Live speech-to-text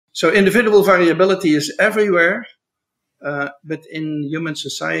So individual variability is everywhere, but in human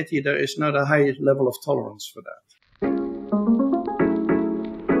society, there is not a high level of tolerance for that.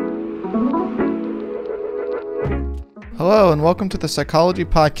 Hello and welcome to the Psychology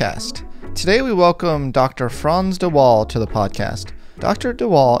Podcast. Today we welcome Dr. Frans de Waal to the podcast. Dr. de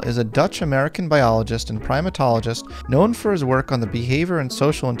Waal is a Dutch-American biologist and primatologist known for his work on the behavior and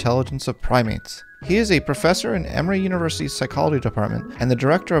social intelligence of primates. He is a professor in Emory University's Psychology Department and the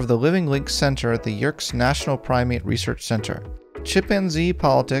director of the Living Links Center at the Yerkes National Primate Research Center. Chimpanzee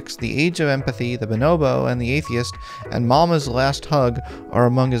Politics, The Age of Empathy, The Bonobo, and The Atheist, and Mama's Last Hug are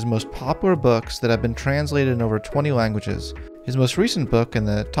among his most popular books that have been translated in over 20 languages. His most recent book, and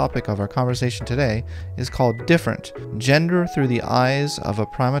the topic of our conversation today, is called Different: Gender Through the Eyes of a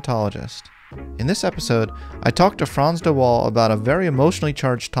Primatologist. In this episode, I talked to Frans de Waal about a very emotionally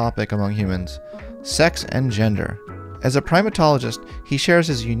charged topic among humans: sex and gender. As a primatologist, he shares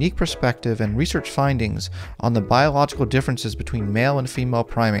his unique perspective and research findings on the biological differences between male and female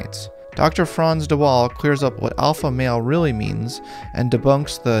primates. Dr. Frans de Waal clears up what alpha male really means and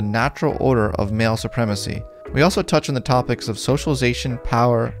debunks the natural order of male supremacy. We also touch on the topics of socialization,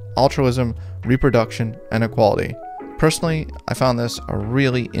 power, altruism, reproduction, and equality. Personally, I found this a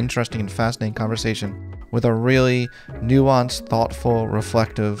really interesting and fascinating conversation with a really nuanced, thoughtful,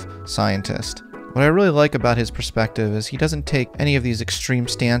 reflective scientist. What I really like about his perspective is he doesn't take any of these extreme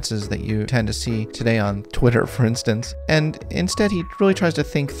stances that you tend to see today on Twitter, for instance, and instead he really tries to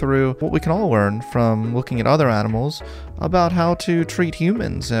think through what we can all learn from looking at other animals about how to treat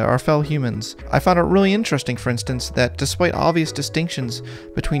humans, our fellow humans. I found it really interesting, for instance, that despite obvious distinctions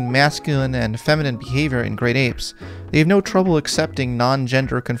between masculine and feminine behavior in great apes, they have no trouble accepting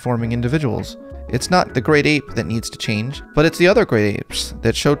non-gender conforming individuals. It's not the great ape that needs to change, but it's the other great apes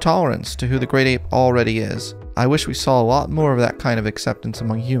that show tolerance to who the great ape already is. I wish we saw a lot more of that kind of acceptance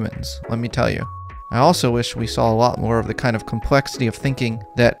among humans, let me tell you. I also wish we saw a lot more of the kind of complexity of thinking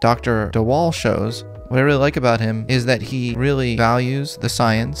that Dr. de Waal shows. What I really like about him is that he really values the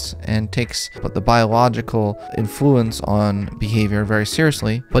science and takes the biological influence on behavior very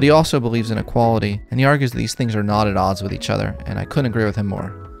seriously, but he also believes in equality, and he argues that these things are not at odds with each other, and I couldn't agree with him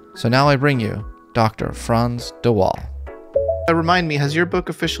more. So now I bring you Dr. Frans de Waal. Remind me, has your book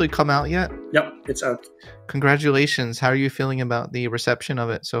officially come out yet? Yep, it's out. Congratulations. How are you feeling about the reception of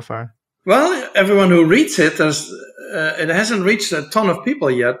it so far? Well, everyone who reads it, it hasn't reached a ton of people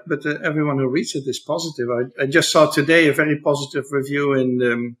yet, but everyone who reads it is positive. I just saw today a very positive review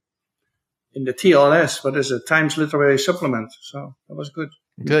in the TLS, what is it, Times Literary Supplement. So that was good.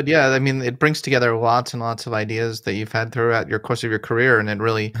 Good, yeah. I mean, it brings together lots and lots of ideas that you've had throughout your course of your career, and it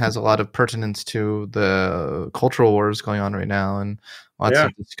really has a lot of pertinence to the cultural wars going on right now, and lots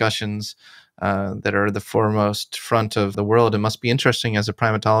of discussions that are the foremost front of the world. It must be interesting as a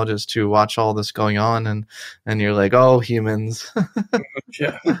primatologist to watch all this going on, and you're like, oh, humans.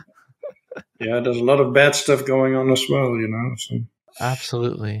 Yeah, there's a lot of bad stuff going on as well, So.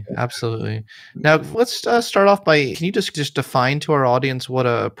 Absolutely. Now, let's start off by, can you just define to our audience what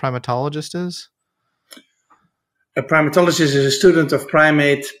a primatologist is? A primatologist is a student of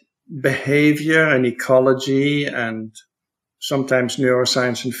primate behavior and ecology and sometimes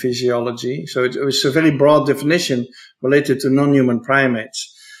neuroscience and physiology. So it's a very broad definition related to non-human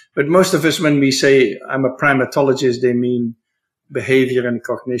primates. But most of us, when we say I'm a primatologist, they mean behavior and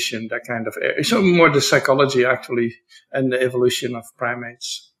cognition, that kind of area. So more the psychology actually and the evolution of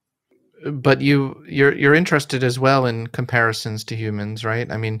primates. But you're interested as well in comparisons to humans,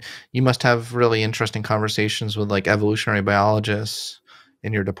 right? I mean, you must have really interesting conversations with like evolutionary biologists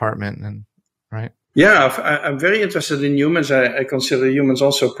in your department, and right? Yeah, I'm very interested in humans. I consider humans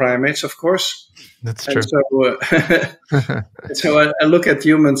also primates, of course. That's true. So I look at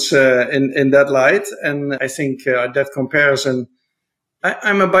humans in that light, and I think that comparison.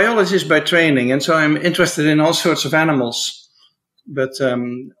 I'm a biologist by training, and so I'm interested in all sorts of animals. But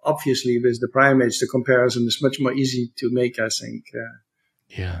obviously, with the primates, the comparison is much more easy to make, I think.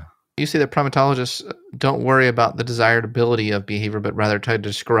 Yeah. You say that primatologists don't worry about the desirability of behavior, but rather try to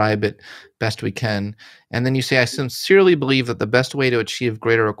describe it best we can. And then you say, I sincerely believe that the best way to achieve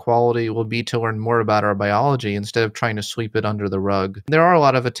greater equality will be to learn more about our biology instead of trying to sweep it under the rug. There are a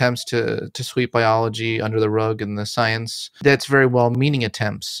lot of attempts to sweep biology under the rug in the science. That's very well-meaning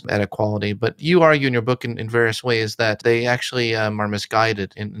attempts at equality. But you argue in your book in various ways that they actually are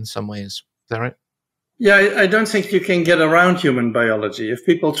misguided in some ways. Is that right? Yeah, I don't think you can get around human biology. If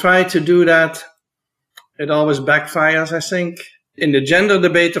people try to do that, it always backfires, I think. In the gender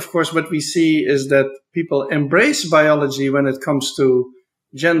debate, of course, what we see is that people embrace biology when it comes to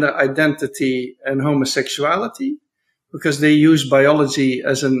gender identity and homosexuality, because they use biology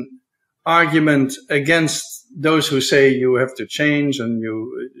as an argument against those who say you have to change and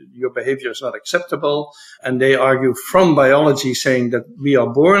your behavior is not acceptable. And they argue from biology, saying that we are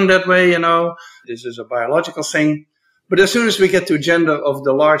born that way, this is a biological thing. But as soon as we get to gender of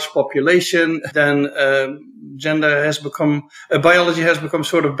the large population, then biology has become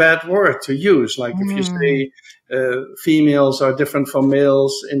sort of bad word to use. Like if you say females are different from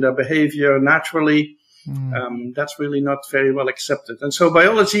males in their behavior naturally, that's really not very well accepted. And so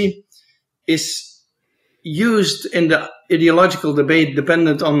biology is used in the ideological debate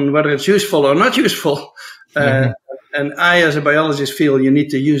dependent on whether it's useful or not useful. And I, as a biologist, feel you need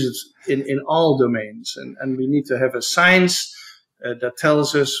to use it in all domains. And we need to have a science that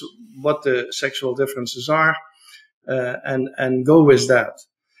tells us what the sexual differences are and go with that.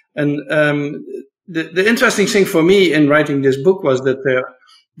 And the interesting thing for me in writing this book was that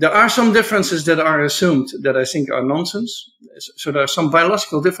there are some differences that are assumed that I think are nonsense. So there are some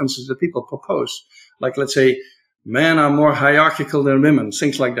biological differences that people propose. Like, let's say, men are more hierarchical than women,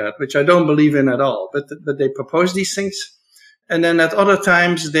 things like that, which I don't believe in at all. But they propose these things. And then at other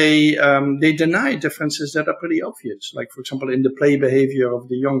times, they deny differences that are pretty obvious. Like, for example, in the play behavior of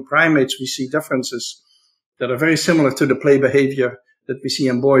the young primates, we see differences that are very similar to the play behavior that we see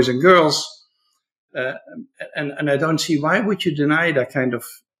in boys and girls. And I don't see why would you deny that kind of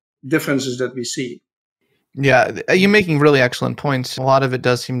differences that we see. Yeah, you're making really excellent points. A lot of it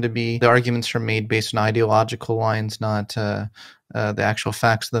does seem to be the arguments are made based on ideological lines, not the actual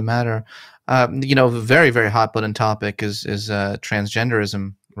facts of the matter. Very, very hot button topic is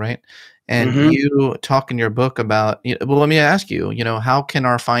transgenderism, right? And you talk in your book about, well, let me ask you, how can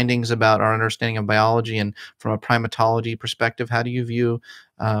our findings about our understanding of biology and from a primatology perspective, how do you view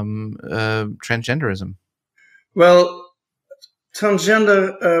transgenderism? Well,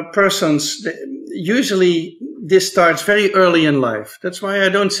 transgender persons, usually this starts very early in life. That's why I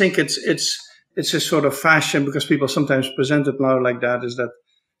don't think it's a sort of fashion, because people sometimes present it now like that, is that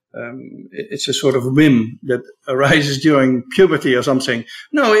it's a sort of whim that arises during puberty or something.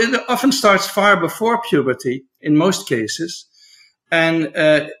 No, it often starts far before puberty in most cases, and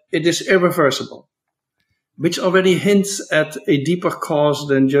it is irreversible, which already hints at a deeper cause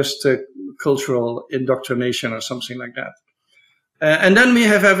than just cultural indoctrination or something like that. And then we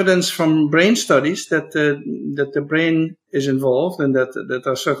have evidence from brain studies that the brain is involved, and that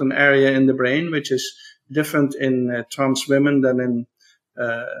there are certain area in the brain which is different in trans women than in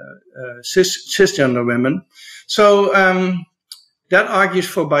cisgender women. So that argues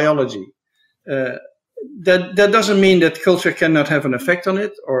for biology. That doesn't mean that culture cannot have an effect on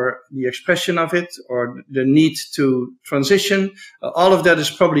it, or the expression of it, or the need to transition. All of that is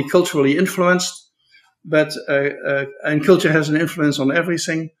probably culturally influenced. But and culture has an influence on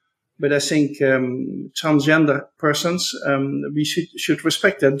everything. But I think transgender persons, we should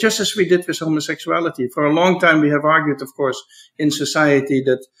respect that, just as we did with homosexuality. For a long time, we have argued, of course, in society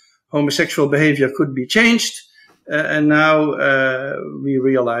that homosexual behavior could be changed, and now we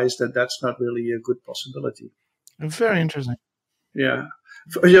realize that that's not really a good possibility. Very interesting. Yeah.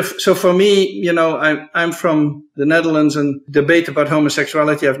 So for me, I'm from the Netherlands, and debate about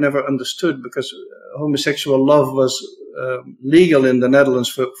homosexuality I've never understood, because homosexual love was legal in the Netherlands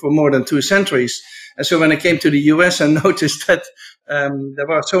for more than 2 centuries. And so when I came to the US and noticed that there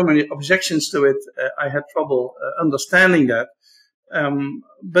were so many objections to it, I had trouble understanding that.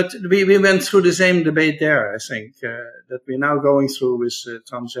 But we went through the same debate there, I think, that we're now going through with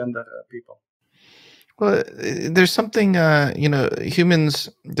transgender people. Well, there's something, humans,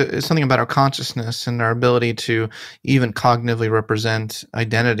 there's something about our consciousness and our ability to even cognitively represent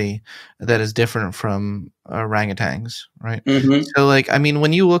identity that is different from orangutans, right? So,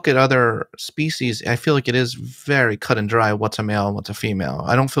 when you look at other species, I feel like it is very cut and dry what's a male and what's a female.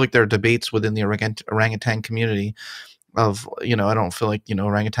 I don't feel like there are debates within the orangutan community of, I don't feel like,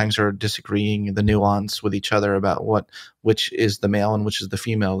 orangutans are disagreeing the nuance with each other about which is the male and which is the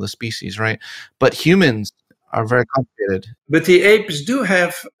female of the species, right? But humans are very complicated. But the apes do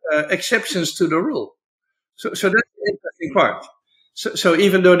have exceptions to the rule. So that's the interesting part. So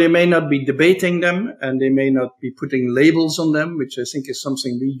even though they may not be debating them, and they may not be putting labels on them, which I think is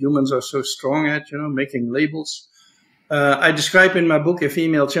something we humans are so strong at, making labels. I describe in my book a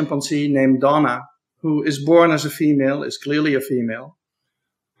female chimpanzee named Donna, who is born as a female, is clearly a female.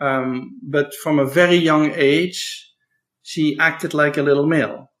 But from a very young age, she acted like a little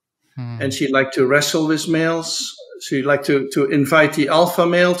male. And she liked to wrestle with males. She liked to invite the alpha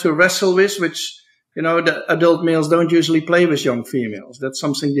male to wrestle with, which, the adult males don't usually play with young females. That's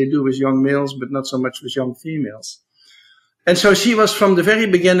something they do with young males, but not so much with young females. And so she was from the very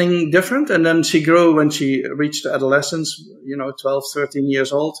beginning different. And then she grew when she reached adolescence, 12, 13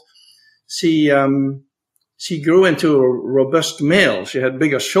 years old. She grew into a robust male. She had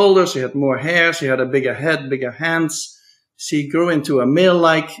bigger shoulders. She had more hair. She had a bigger head, bigger hands. She grew into a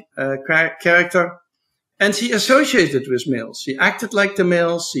male-like character. And she associated with males. She acted like the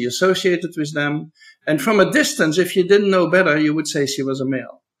males. She associated with them. And from a distance, if you didn't know better, you would say she was a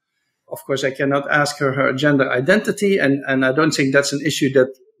male. Of course, I cannot ask her gender identity, and I don't think that's an issue that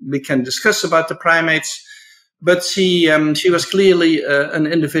we can discuss about the primates. But she was clearly an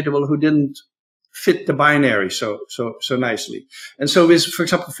individual who didn't fit the binary so nicely. And so for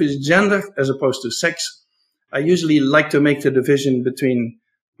example, with gender as opposed to sex, I usually like to make the division between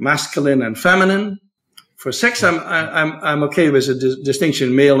masculine and feminine. For sex, I'm okay with a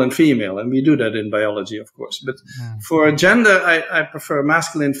distinction male and female, and we do that in biology, of course. But for gender, I prefer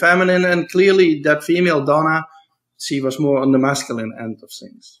masculine, feminine, and clearly that female Donna, she was more on the masculine end of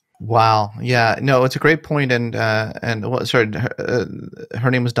things. Wow. Yeah. No, it's a great point. And sorry, her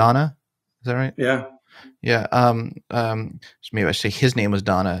name was Donna. Is that right? Yeah. Yeah. Maybe I should say his name was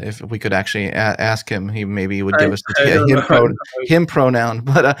Donna. If we could actually ask him, he would give us the him pronoun.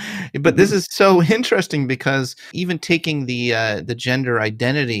 But this is so interesting because even taking the gender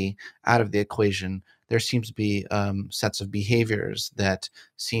identity out of the equation, there seems to be sets of behaviors that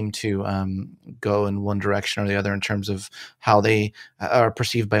seem to go in one direction or the other in terms of how they are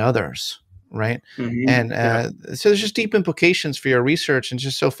perceived by others. Right. Mm-hmm. And so there's just deep implications for your research, and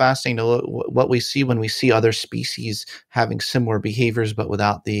just so fascinating to look what we see when we see other species having similar behaviors, but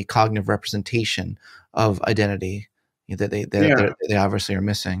without the cognitive representation of identity that they obviously are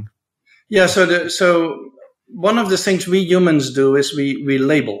missing. Yeah. So one of the things we humans do is we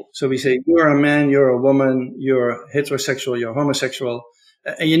label. So we say, you're a man, you're a woman, you're heterosexual, you're homosexual.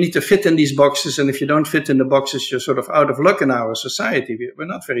 And you need to fit in these boxes. And if you don't fit in the boxes, you're sort of out of luck in our society. We're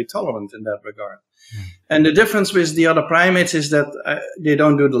not very tolerant in that regard. And the difference with the other primates is that they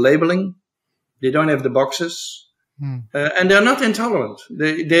don't do the labeling. They don't have the boxes. And they're not intolerant.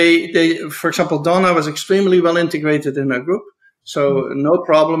 They, for example, Donna was extremely well integrated in her group. So no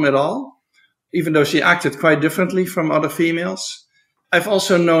problem at all, even though she acted quite differently from other females. I've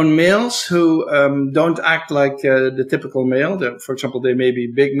also known males who don't act like the typical male. For example, they may be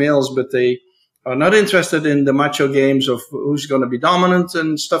big males, but they are not interested in the macho games of who's going to be dominant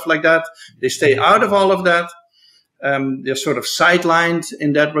and stuff like that. They stay out of all of that. They're sort of sidelined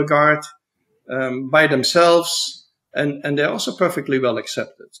in that regard by themselves, and they're also perfectly well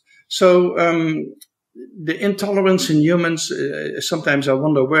accepted. So the intolerance in humans, sometimes I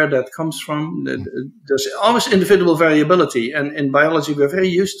wonder where that comes from. There's always individual variability, and in biology we're very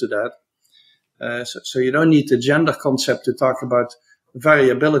used to that. So you don't need the gender concept to talk about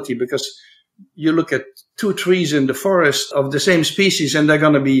variability, because you look at two trees in the forest of the same species and they're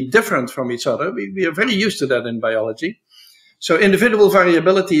going to be different from each other. We are very used to that in biology. So individual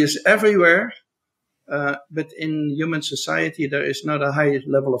variability is everywhere, but in human society there is not a high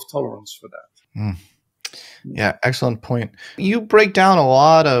level of tolerance for that. Yeah, excellent point. You break down a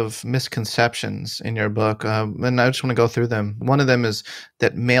lot of misconceptions in your book, and I just want to go through them. One of them is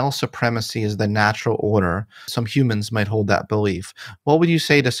that male supremacy is the natural order. Some humans might hold that belief. What would you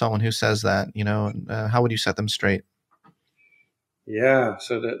say to someone who says that? How would you set them straight? Yeah,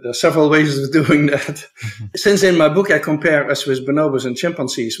 so there are several ways of doing that. Since in my book I compare us with bonobos and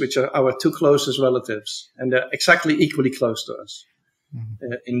chimpanzees, which are our two closest relatives, and they're exactly equally close to us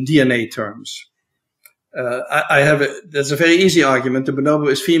in DNA terms. There's a very easy argument. The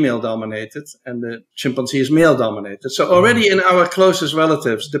bonobo is female dominated and the chimpanzee is male dominated. So already in our closest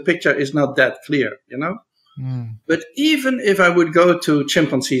relatives, the picture is not that clear, But even if I would go to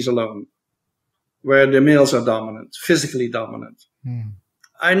chimpanzees alone, where the males are dominant, physically dominant,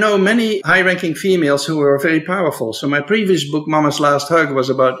 I know many high-ranking females who are very powerful. So my previous book, Mama's Last Hug, was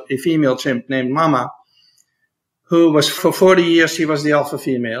about a female chimp named Mama, who was for 40 years, she was the alpha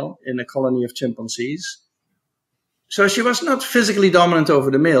female in a colony of chimpanzees. So she was not physically dominant over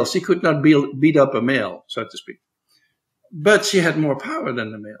the males. She could not beat up a male, so to speak. But she had more power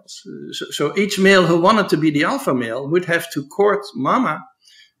than the males. So each male who wanted to be the alpha male would have to court Mama,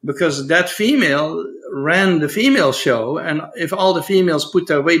 because that female ran the female show. And if all the females put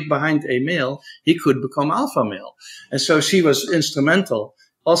their weight behind a male, he could become alpha male. And so she was instrumental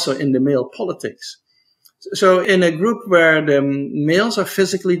also in the male politics. So in a group where the males are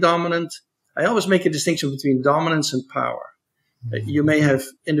physically dominant, I always make a distinction between dominance and power. You may have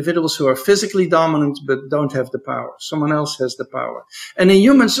individuals who are physically dominant but don't have the power. Someone else has the power. And in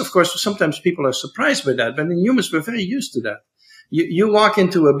humans, of course, sometimes people are surprised by that, but in humans we're very used to that. You walk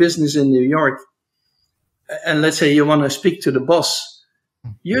into a business in New York and let's say you want to speak to the boss,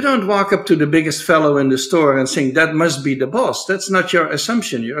 you don't walk up to the biggest fellow in the store and think that must be the boss. That's not your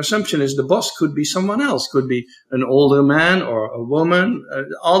assumption. Your assumption is the boss could be someone else, could be an older man or a woman.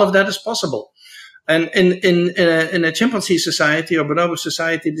 All of that is possible. And in a chimpanzee society or bonobo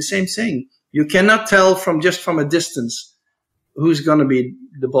society, the same thing. You cannot tell from a distance who's going to be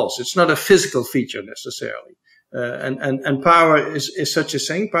the boss. It's not a physical feature necessarily. And power is such a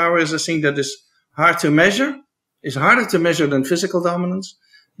thing. Power is a thing that is hard to measure. It's harder to measure than physical dominance,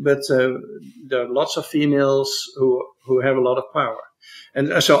 but there are lots of females who have a lot of power.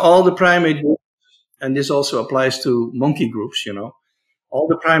 And so all the primate groups, and this also applies to monkey groups, all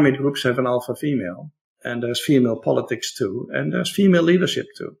the primate groups have an alpha female, and there's female politics too, and there's female leadership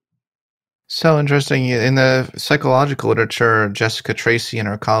too. So interesting. In the psychological literature, Jessica Tracy and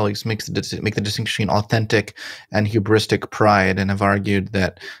her colleagues make the distinction between authentic and hubristic pride, and have argued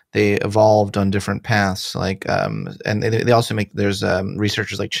that they evolved on different paths. And they also there's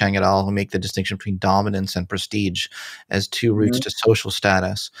researchers like Chang et al. Who make the distinction between dominance and prestige as two routes to social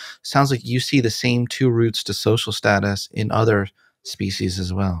status. Sounds like you see the same two routes to social status in other species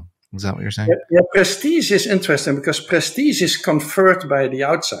as well. Is that what you're saying? Yeah, prestige is interesting because prestige is conferred by the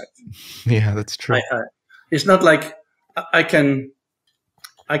outside. Yeah, that's true. It's not like I can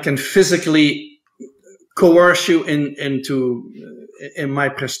physically coerce you in my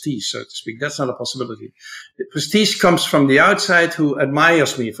prestige, so to speak. That's not a possibility. The prestige comes from the outside who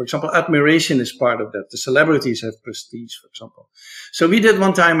admires me. For example, admiration is part of that. The celebrities have prestige, for example. So we did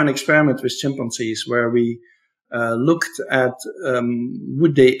one time an experiment with chimpanzees where we looked at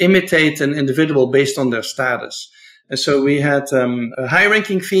would they imitate an individual based on their status. And so we had a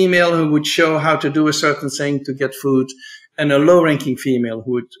high-ranking female who would show how to do a certain thing to get food, and a low-ranking female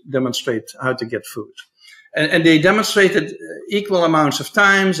who would demonstrate how to get food. And they demonstrated equal amounts of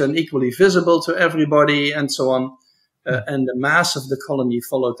times and equally visible to everybody and so on. And the mass of the colony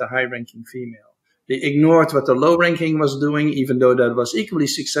followed the high-ranking female. They ignored what the low-ranking was doing, even though that was equally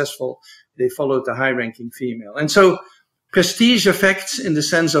successful. They followed the high-ranking female. And so prestige effects in the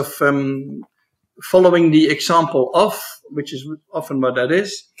sense of following the example of, which is often what that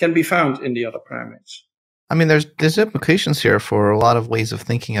is, can be found in the other primates. I mean, there's implications here for a lot of ways of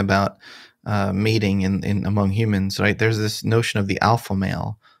thinking about mating in among humans, right? There's this notion of the alpha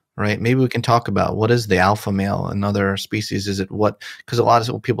male, right? Maybe we can talk about what is the alpha male in other species. Is it because a lot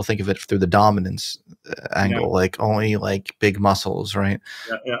of people think of it through the dominance angle, like only like big muscles, right?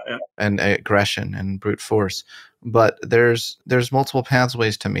 Yeah. And aggression and brute force. But there's multiple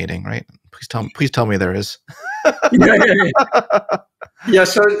pathways to mating, right? Please tell me there is. Yeah,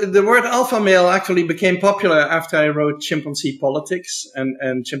 so the word alpha male actually became popular after I wrote Chimpanzee Politics,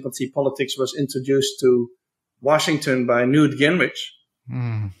 and Chimpanzee Politics was introduced to Washington by Newt Gingrich,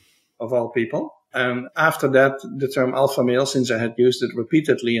 of all people. And after that, the term alpha male, since I had used it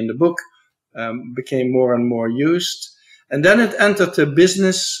repeatedly in the book, became more and more used. And then it entered the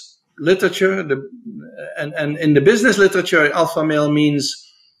business literature, and in the business literature, alpha male means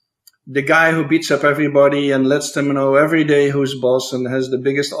the guy who beats up everybody and lets them know every day who's boss and has the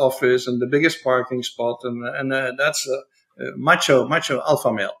biggest office and the biggest parking spot, and that's a macho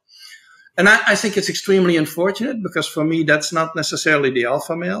alpha male. And I think it's extremely unfortunate because for me that's not necessarily the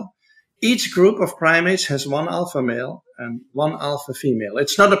alpha male. Each group of primates has one alpha male and one alpha female.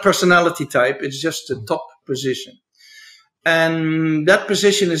 It's not a personality type, it's just the top position. And that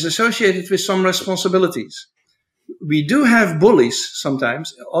position is associated with some responsibilities. We do have bullies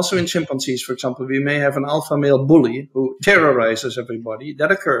sometimes, also in chimpanzees, for example. We may have an alpha male bully who terrorizes everybody.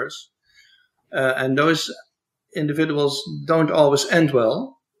 That occurs. And those individuals don't always end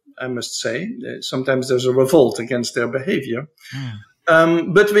well, I must say. Sometimes there's a revolt against their behavior.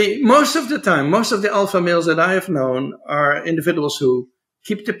 But most of the time, most of the alpha males that I have known are individuals who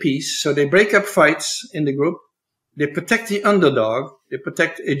keep the peace. So they break up fights in the group. They protect the underdog. They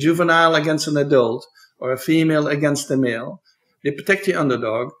protect a juvenile against an adult or a female against a male. They protect the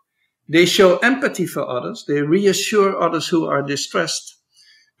underdog. They show empathy for others. They reassure others who are distressed.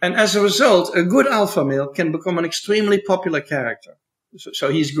 And as a result, a good alpha male can become an extremely popular character. So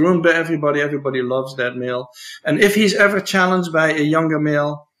he's groomed by everybody. Everybody loves that male. And if he's ever challenged by a younger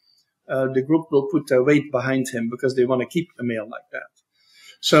male, the group will put their weight behind him because they want to keep a male like that.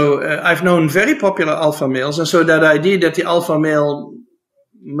 So I've known very popular alpha males. And so that idea that the alpha male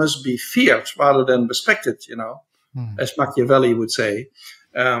must be feared rather than respected, as Machiavelli would say,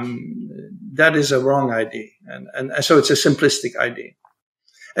 that is a wrong idea. And so it's a simplistic idea.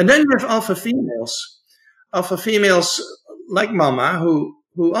 And then you have alpha females like Mama, who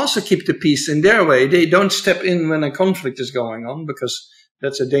also keep the peace in their way. They don't step in when a conflict is going on because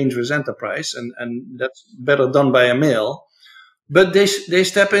That's a dangerous enterprise, and that's better done by a male. But they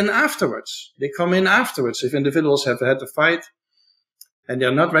step in afterwards. They come in afterwards. If individuals have had a fight and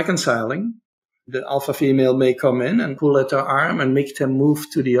they're not reconciling, the alpha female may come in and pull at their arm and make them move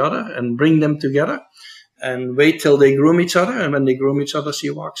to the other and bring them together and wait till they groom each other. And when they groom each other, she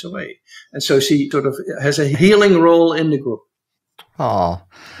walks away. And so she sort of has a healing role in the group. Oh,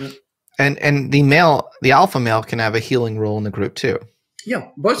 and the alpha male can have a healing role in the group too. Yeah,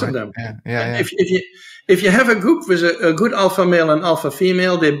 both of them. Yeah. If you have a group with a good alpha male and alpha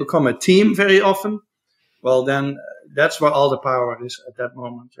female, they become a team very often. Well, then that's where all the power is at that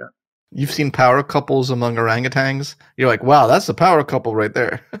moment. Yeah. You've seen power couples among orangutans. You're like, wow, that's a power couple right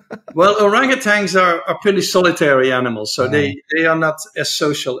there. Well, orangutans are pretty solitary animals, so they are not as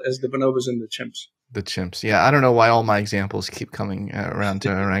social as the bonobos and the chimps. The chimps. Yeah, I don't know why all my examples keep coming around to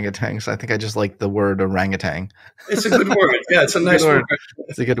orangutans. I think I just like the word orangutan. It's a good word. Yeah, it's a nice word.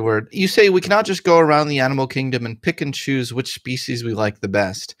 It's a good word. You say we cannot just go around the animal kingdom and pick and choose which species we like the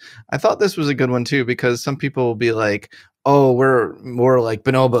best. I thought this was a good one too, because some people will be like, oh, we're more like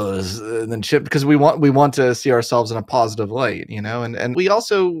bonobos than chimps, because we want to see ourselves in a positive light, you know, and we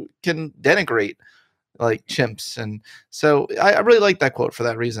also can denigrate like chimps. And so I really like that quote for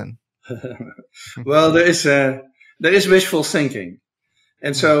that reason. Well, there is wishful thinking.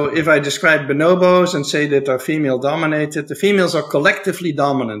 And so if I describe bonobos and say that are female dominated, the females are collectively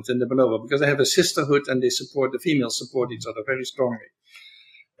dominant in the bonobo because they have a sisterhood and the females support each other very strongly.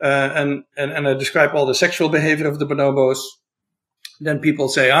 And I describe all the sexual behavior of the bonobos. Then people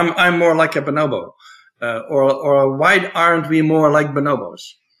say, I'm more like a bonobo, or why aren't we more like bonobos?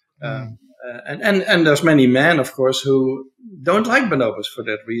 And there's many men, of course, who don't like bonobos for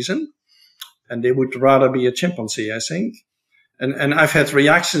that reason. And they would rather be a chimpanzee, I think. And I've had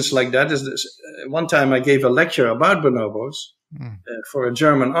reactions like that. One time I gave a lecture about bonobos for a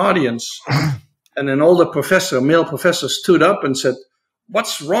German audience. And an older male professor, stood up and said,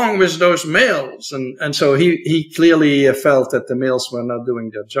 "What's wrong with those males?" And so he clearly felt that the males were not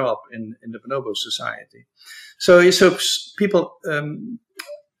doing their job in the bonobo society. So people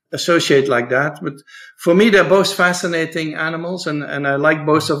associate like that. But for me, they're both fascinating animals, and I like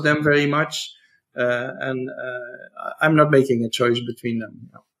both of them very much. I'm not making a choice between them.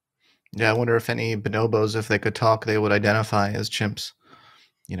 No. Yeah, I wonder if any bonobos, if they could talk, they would identify as chimps.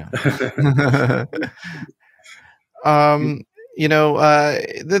 You know. You know,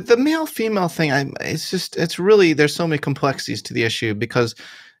 the male-female thing, it's really, there's so many complexities to the issue, because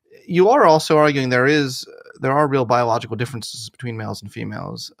you are also arguing there are real biological differences between males and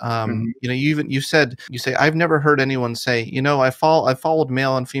females. You know, you say, I've never heard anyone say, you know, I followed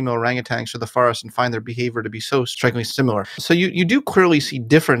male and female orangutans to the forest and find their behavior to be so strikingly similar. So you do clearly see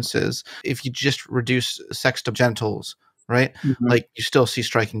differences if you just reduce sex to genitals, right? Like you still see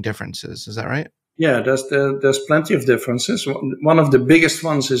striking differences. Is that right? Yeah, there's plenty of differences. One of the biggest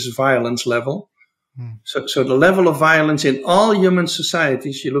ones is violence level. So the level of violence in all human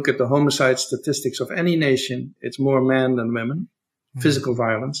societies, you look at the homicide statistics of any nation, it's more men than women, physical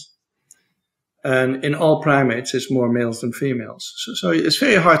violence. And in all primates, it's more males than females. So it's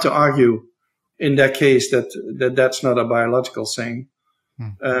very hard to argue in that case that's not a biological thing.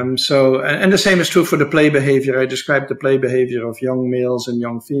 And the same is true for the play behavior. I described the play behavior of young males and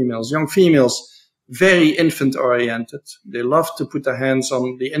young females. Young females, very infant-oriented. They love to put their hands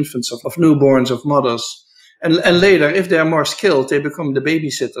on the infants of newborns, of mothers. And later, if they're more skilled, they become the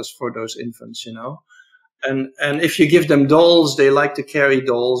babysitters for those infants, you know. And if you give them dolls, they like to carry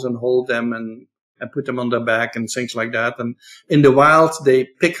dolls and hold them and put them on their back and things like that. And in the wild, they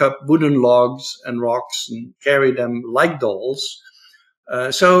pick up wooden logs and rocks and carry them like dolls.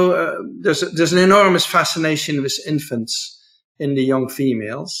 So there's an enormous fascination with infants in the young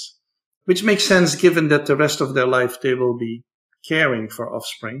females, which makes sense given that the rest of their life they will be caring for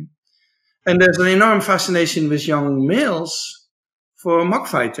offspring. And there's an enormous fascination with young males for mock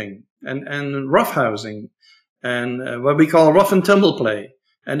fighting and roughhousing and what we call rough and tumble play.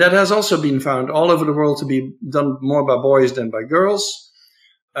 And that has also been found all over the world to be done more by boys than by girls.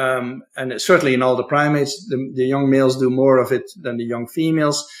 And certainly in all the primates, the young males do more of it than the young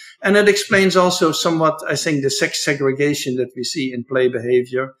females. And it explains also somewhat, I think, the sex segregation that we see in play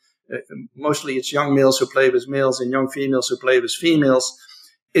behavior. Mostly it's young males who play with males and young females who play with females.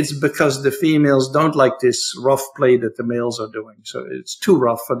 It's because the females don't like this rough play that the males are doing. So it's too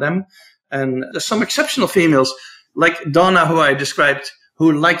rough for them. And there's some exceptional females like Donna, who I described,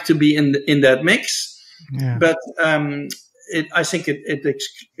 who like to be in that mix. Yeah. But I think it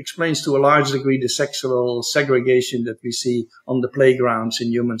explains to a large degree the sexual segregation that we see on the playgrounds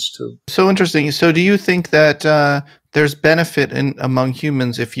in humans too. So interesting. So do you think that there's benefit among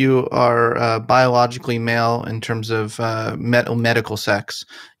humans if you are biologically male in terms of medical sex,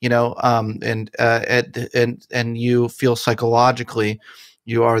 and you feel psychologically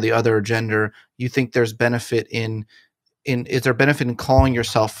you are the other gender? You think there's benefit is there benefit in calling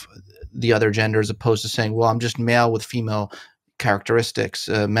yourself the other gender as opposed to saying, well, I'm just male with female characteristics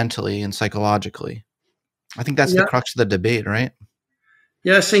mentally and psychologically? I think that's the crux of the debate, right?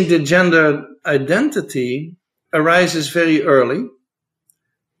 Yeah, I think the gender identity arises very early,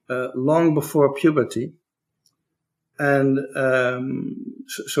 long before puberty. And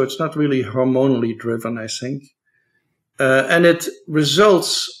so it's not really hormonally driven, I think. And it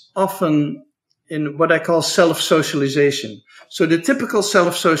results often in what I call self-socialization. So the typical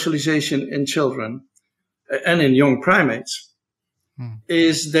self-socialization in children and in young primates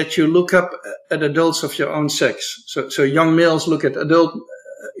is that you look up at adults of your own sex. So young males look at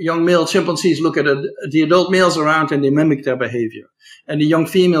young male chimpanzees look at the adult males around and they mimic their behavior. And the young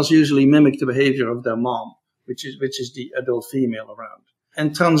females usually mimic the behavior of their mom, which is the adult female around.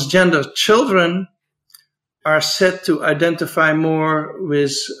 And transgender children are said to identify more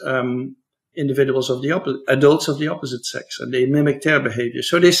with individuals of the adults of the opposite sex, and they mimic their behavior.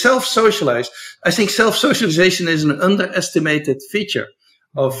 So they self-socialize. I think self-socialization is an underestimated feature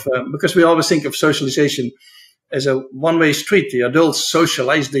of, because we always think of socialization as a one-way street. The adults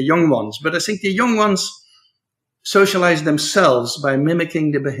socialize the young ones, but I think the young ones socialize themselves by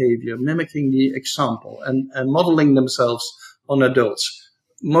mimicking the behavior, mimicking the example, and modeling themselves on adults.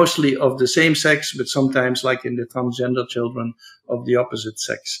 Mostly of the same sex, but sometimes, like in the transgender children, of the opposite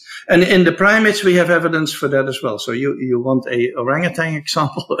sex. And in the primates, we have evidence for that as well. So you want a orangutan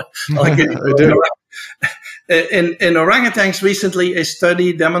example? I do. In orangutans recently, a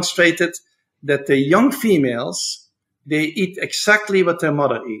study demonstrated that the young females, they eat exactly what their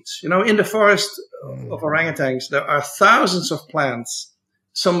mother eats. You know, in the forest of orangutans, there are thousands of plants,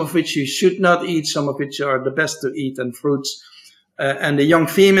 some of which you should not eat, some of which are the best to eat, and fruits. And the young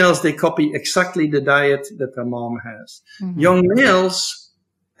females, they copy exactly the diet that their mom has. Young males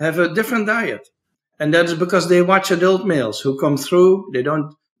have a different diet. And that is because they watch adult males who come through. They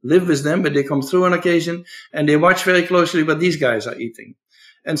don't live with them, but they come through on occasion, and they watch very closely what these guys are eating.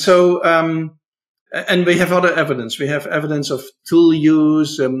 And so, and we have other evidence. We have evidence of tool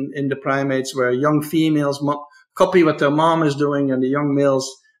use in the primates where young females copy what their mom is doing and the young males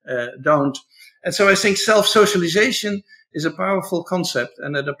don't. And so I think self-socialization is a powerful concept,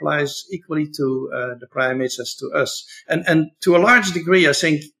 and it applies equally to the primates as to us. And to a large degree, I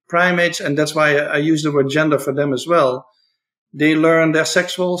think primates, and that's why I use the word gender for them as well, they learn their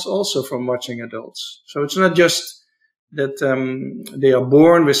sex roles also from watching adults. So it's not just that they are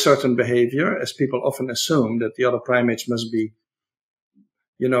born with certain behavior, as people often assume, that the other primates must be,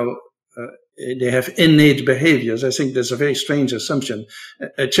 they have innate behaviors. I think that's a very strange assumption.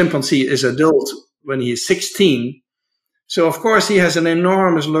 A chimpanzee is adult when he is 16. So, of course, he has an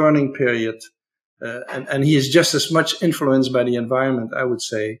enormous learning period, and he is just as much influenced by the environment, I would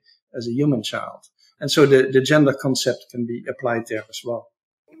say, as a human child. And so the gender concept can be applied there as well.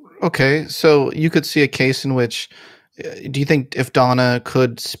 Okay, so you could see a case in which, do you think if Donna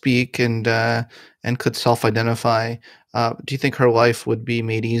could speak and could self-identify, do you think her life would be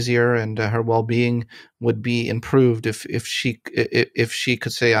made easier and her well-being would be improved if she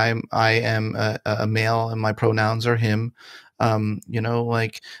could say I am a male and my pronouns are him?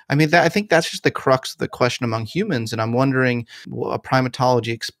 I think that's just the crux of the question among humans, and I'm wondering a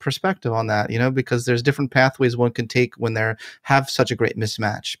primatology perspective on that, because there's different pathways one can take when they have such a great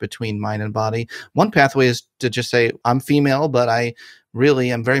mismatch between mind and body. One pathway is to just say, I'm female, but I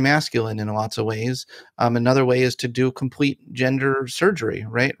really am very masculine in lots of ways. Another way is to do complete gender surgery,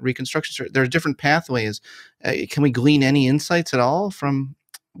 right? Reconstruction surgery. There's different pathways. Can we glean any insights at all from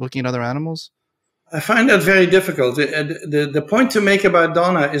looking at other animals? I find that very difficult. The point to make about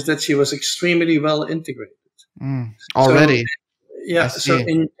Donna is that she was extremely well integrated. Already. So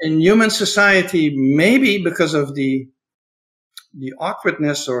in human society, maybe because of the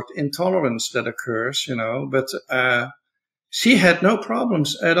awkwardness or intolerance that occurs, but she had no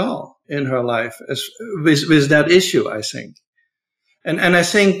problems at all in her life with that issue, I think. And I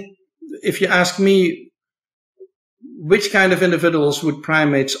think if you ask me, which kind of individuals would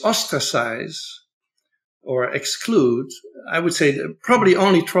primates ostracize or exclude, I would say probably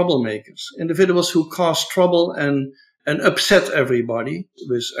only troublemakers, individuals who cause trouble and upset everybody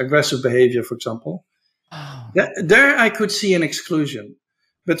with aggressive behavior, for example. There I could see an exclusion.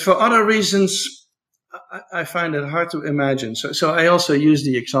 But for other reasons, I find it hard to imagine. So I also use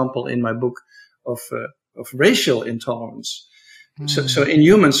the example in my book of racial intolerance. So in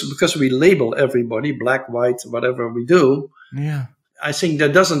humans, because we label everybody black, white, whatever we do, I think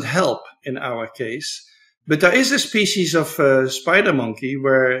that doesn't help in our case. But there is a species of spider monkey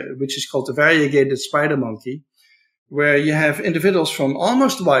which is called the variegated spider monkey, where you have individuals from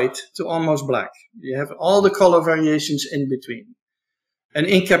almost white to almost black. You have all the color variations in between. And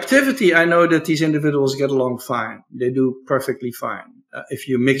in captivity, I know that these individuals get along fine. They do perfectly fine if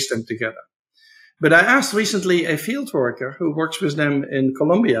you mix them together. But I asked recently a field worker who works with them in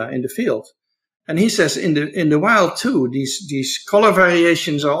Colombia in the field. And he says in the wild too, these color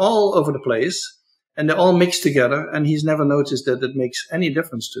variations are all over the place and they're all mixed together. And he's never noticed that it makes any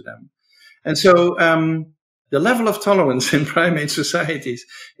difference to them. And so, the level of tolerance in primate societies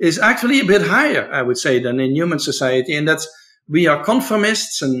is actually a bit higher, I would say, than in human society. And that's, we are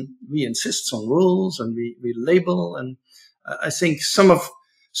conformists and we insist on rules and we label. And I think some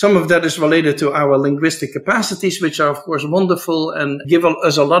of that is related to our linguistic capacities, which are, of course, wonderful and give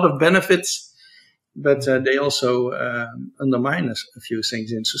us a lot of benefits. But they also undermine a few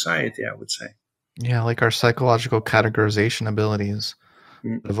things in society, I would say. Yeah, like our psychological categorization abilities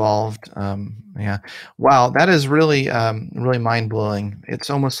evolved. Yeah. Wow, that is really, really mind-blowing.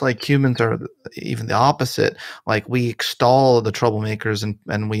 It's almost like humans are even the opposite. Like we extol the troublemakers and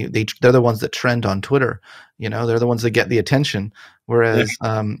they're the ones that trend on Twitter. You know, they're the ones that get the attention. Whereas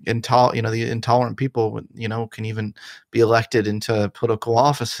the intolerant people, you know, can even be elected into political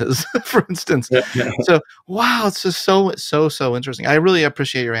offices, for instance. So wow, it's just so interesting. I really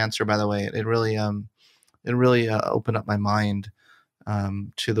appreciate your answer, by the way. It really opened up my mind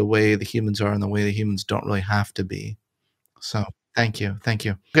to the way the humans are and the way the humans don't really have to be. So thank you.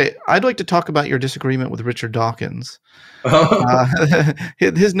 Okay, I'd like to talk about your disagreement with Richard Dawkins.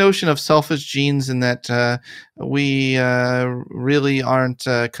 His notion of selfish genes and that we really aren't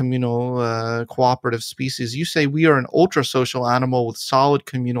communal, cooperative species. You say we are an ultra-social animal with solid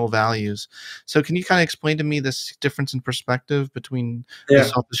communal values. So can you kind of explain to me this difference in perspective between the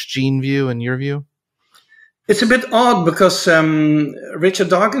selfish gene view and your view? It's a bit odd because Richard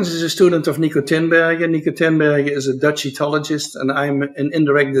Dawkins is a student of Nico Tinbergen. Nico Tinbergen is a Dutch ethologist, and I'm an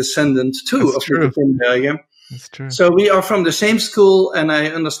indirect descendant too of Nico Tinbergen. That's true. So we are from the same school, and I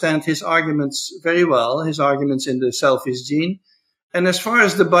understand his arguments very well, his arguments in the selfish gene. And as far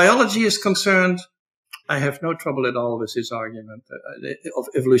as the biology is concerned, I have no trouble at all with his argument, of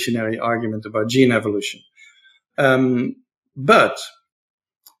evolutionary argument about gene evolution. But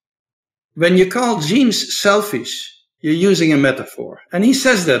when you call genes selfish, you're using a metaphor. And he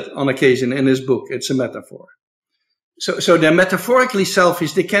says that on occasion in his book. It's a metaphor. So they're metaphorically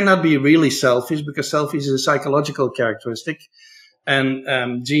selfish. They cannot be really selfish because selfish is a psychological characteristic.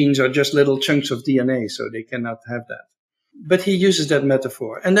 And genes are just little chunks of DNA, so they cannot have that. But he uses that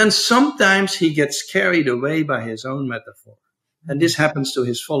metaphor. And then sometimes he gets carried away by his own metaphor. And this happens to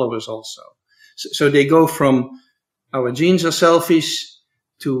his followers also. So they go from our genes are selfish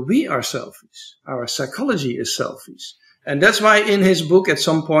to we are selfish. Our psychology is selfish. And that's why in his book at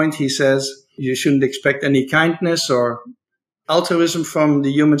some point he says you shouldn't expect any kindness or altruism from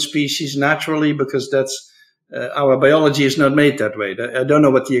the human species naturally because that's our biology is not made that way. I don't know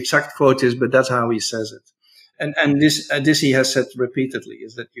what the exact quote is, but that's how he says it. And this he has said repeatedly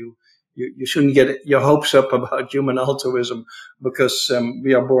is that you shouldn't get your hopes up about human altruism because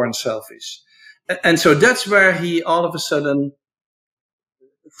we are born selfish. And so that's where he all of a sudden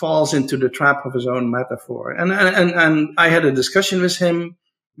falls into the trap of his own metaphor. And I had a discussion with him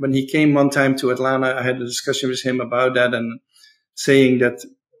when he came one time to Atlanta. I had a discussion with him about that and saying that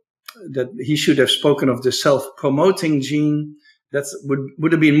he should have spoken of the self-promoting gene. That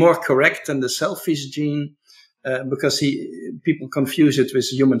would have been more correct than the selfish gene, because people confuse it with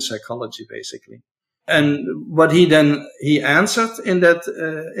human psychology, basically. And what he answered in that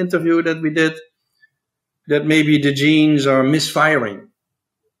interview that we did, that maybe the genes are misfiring.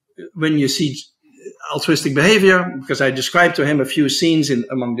 When you see altruistic behavior, because I described to him a few scenes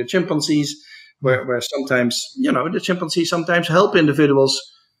among the chimpanzees where sometimes, the chimpanzees sometimes help individuals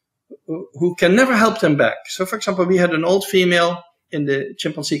who can never help them back. So, for example, we had an old female in the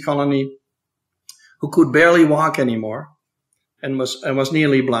chimpanzee colony who could barely walk anymore and was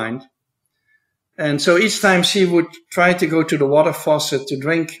nearly blind. And so each time she would try to go to the water faucet to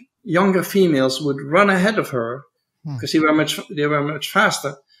drink, younger females would run ahead of her because they were much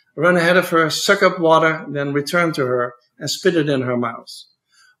faster. Run ahead of her, suck up water, then return to her and spit it in her mouth.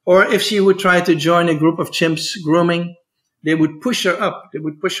 Or if she would try to join a group of chimps grooming, they would push her up. They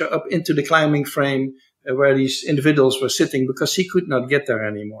would push her up into the climbing frame where these individuals were sitting because she could not get there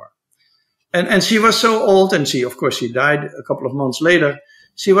anymore. And she was so old, and of course, she died a couple of months later.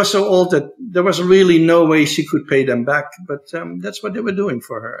 She was so old that there was really no way she could pay them back. But that's what they were doing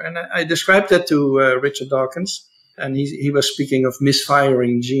for her. And I described that to Richard Dawkins, and he was speaking of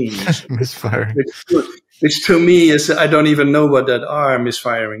misfiring genes. Misfiring. Which to me is, I don't even know what that are,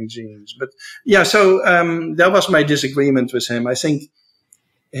 misfiring genes. But yeah, so that was my disagreement with him. I think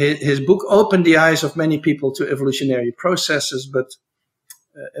his book opened the eyes of many people to evolutionary processes, but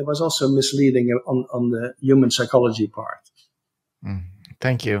it was also misleading on the human psychology part.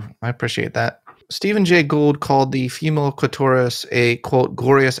 Thank you. I appreciate that. Stephen Jay Gould called the female clitoris a, quote,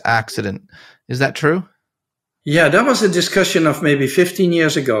 glorious accident. Is that true? Yeah, that was a discussion of maybe 15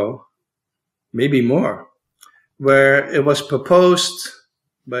 years ago, maybe more, where it was proposed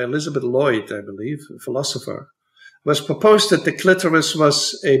by Elizabeth Lloyd, I believe, a philosopher, was proposed that the clitoris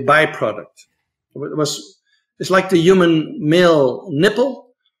was a byproduct. It's like the human male nipple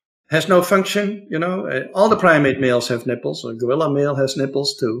has no function, you know. All the primate males have nipples. A gorilla male has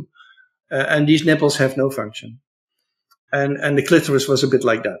nipples too, and these nipples have no function. And the clitoris was a bit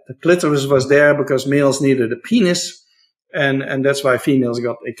like that. The clitoris was there because males needed a penis, and that's why females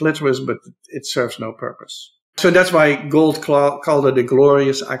got a clitoris, but it serves no purpose. So that's why Gould called it a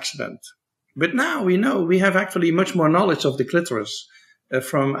glorious accident. But now we have actually much more knowledge of the clitoris.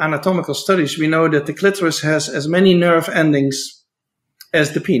 From anatomical studies, we know that the clitoris has as many nerve endings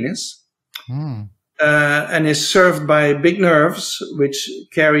as the penis, and is served by big nerves, which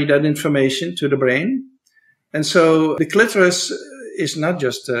carry that information to the brain. And so the clitoris is not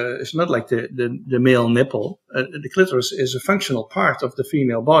just, it's not like the male nipple. The clitoris is a functional part of the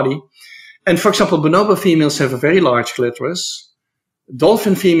female body. And for example, bonobo females have a very large clitoris.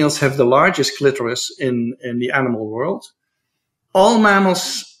 Dolphin females have the largest clitoris in the animal world. All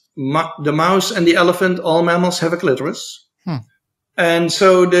mammals, the mouse and the elephant, all mammals have a clitoris. And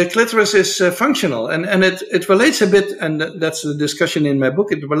so the clitoris is functional, and it relates a bit, and that's the discussion in my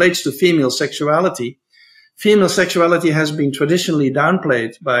book, it relates to female sexuality. Female sexuality has been traditionally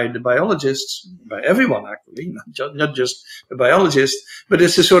downplayed by the biologists, by everyone actually, not just the biologists, but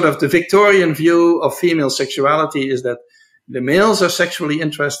it's a sort of the Victorian view of female sexuality is that the males are sexually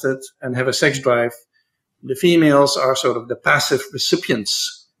interested and have a sex drive. The females are sort of the passive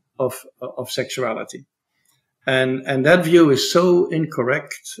recipients of sexuality. And that view is so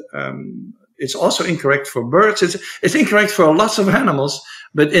incorrect. It's also incorrect for birds. It's incorrect for lots of animals.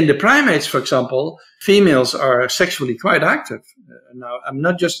 But in the primates, for example, females are sexually quite active. Now, I'm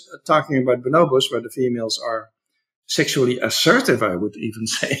not just talking about bonobos, where the females are sexually assertive, I would even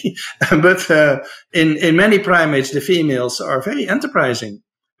say. But in many primates, the females are very enterprising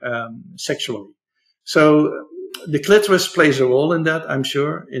sexually. So the clitoris plays a role in that, I'm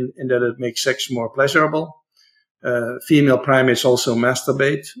sure, in that it makes sex more pleasurable. Female primates also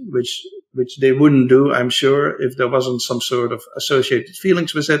masturbate, which they wouldn't do, I'm sure, if there wasn't some sort of associated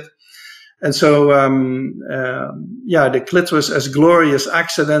feelings with it. And so, the clitoris as glorious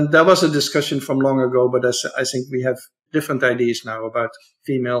accident, that was a discussion from long ago, but I think we have different ideas now about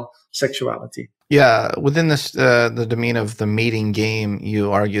female sexuality. Yeah, within this the domain of the mating game,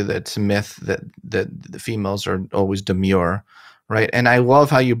 you argue that it's a myth that the females are always demure, right? And I love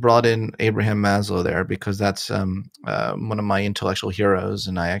how you brought in Abraham Maslow there, because that's one of my intellectual heroes,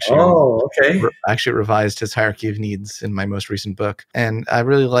 and I actually actually revised his hierarchy of needs in my most recent book. And I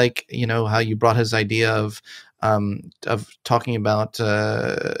really like how you brought his idea of talking about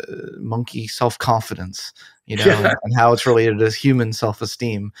monkey self-confidence, and how it's related to human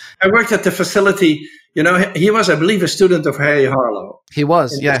self-esteem. I worked at the facility. He was, I believe, a student of Harry Harlow. He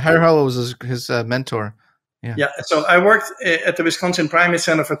was, Harry Harlow was his mentor. Yeah. So I worked at the Wisconsin Primate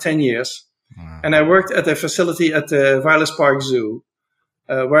Center for 10 years. Wow. And I worked at a facility at the Vilas Park Zoo,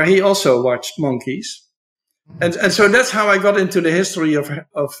 where he also watched monkeys. And so that's how I got into the history of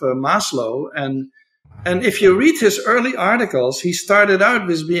Maslow. And if you read his early articles, he started out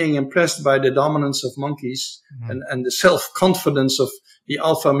with being impressed by the dominance of monkeys and the self-confidence of the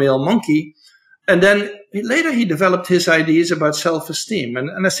alpha male monkey. And then later he developed his ideas about self-esteem.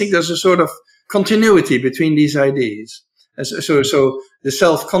 And I think there's a sort of continuity between these ideas. And so the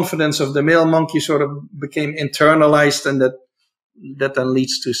self-confidence of the male monkey sort of became internalized, and that then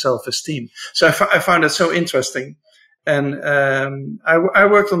leads to self-esteem. So I found that so interesting. And I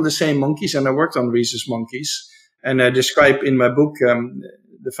worked on the same monkeys, and I worked on rhesus monkeys. And I describe in my book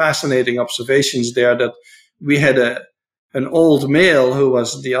the fascinating observations there that we had an old male who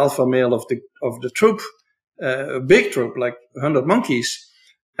was the alpha male of the troop, a big troop, like 100 monkeys.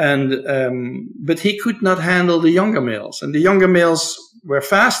 But he could not handle the younger males. And the younger males were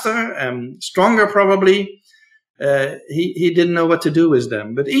faster and stronger probably. he didn't know what to do with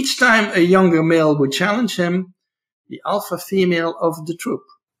them. But each time a younger male would challenge him, the alpha female of the troop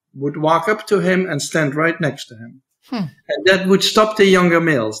would walk up to him and stand right next to him. And that would stop the younger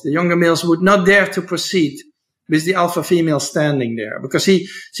males. The younger males would not dare to proceed with the alpha female standing there, because she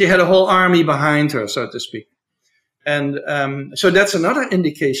had a whole army behind her, so to speak. And so that's another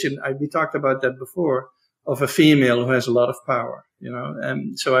indication, we talked about that before, of a female who has a lot of power,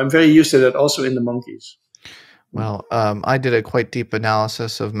 and so I'm very used to that also in the monkeys. Well, I did a quite deep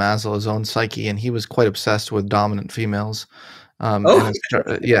analysis of Maslow's own psyche, and he was quite obsessed with dominant females.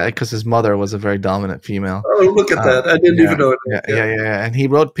 Because his mother was a very dominant female. Oh, look at that! I didn't even know that. Yeah. And he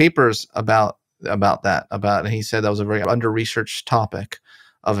wrote papers about that. And he said that was a very under-researched topic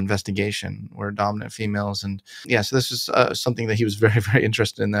of investigation, were dominant females. And so this is something that he was very, very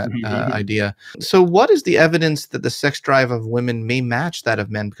interested in, that idea. So what is the evidence that the sex drive of women may match that of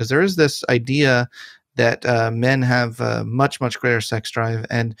men? Because there is this idea that men have much, much greater sex drive.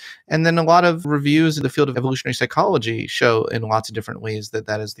 And then a lot of reviews in the field of evolutionary psychology show in lots of different ways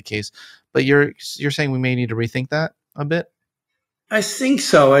that is the case. But you're saying we may need to rethink that a bit? I think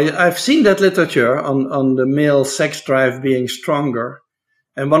so. I've seen that literature on the male sex drive being stronger.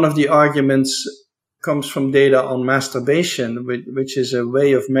 And one of the arguments comes from data on masturbation, which is a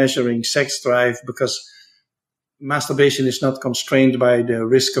way of measuring sex drive, because masturbation is not constrained by the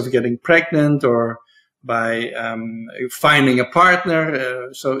risk of getting pregnant or by finding a partner.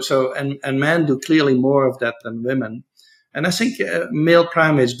 And men do clearly more of that than women. And I think male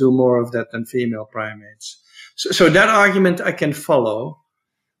primates do more of that than female primates. So that argument I can follow.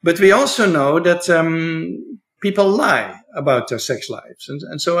 But we also know that people lie about their sex lives.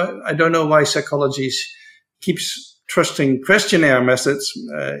 And so I don't know why psychology keeps trusting questionnaire methods.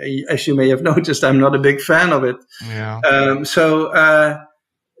 As you may have noticed, I'm not a big fan of it. Yeah.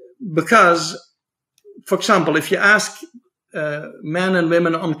 Because, for example, if you ask men and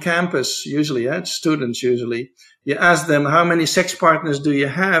women on campus, usually, students usually, you ask them, how many sex partners do you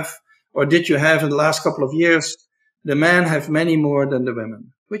have, or did you have in the last couple of years? The men have many more than the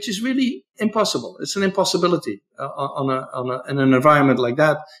women, which is really impossible. It's an impossibility in an environment like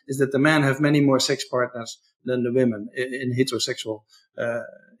that, is that the men have many more sex partners than the women in heterosexual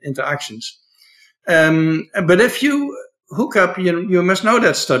interactions. But if you hook up, you must know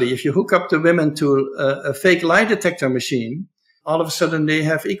that study. If you hook up the women to a fake lie detector machine, all of a sudden they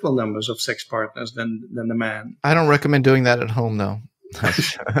have equal numbers of sex partners than the man. I don't recommend doing that at home, though.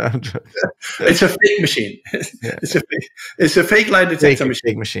 It's a fake machine. Yeah. It's a fake lie detector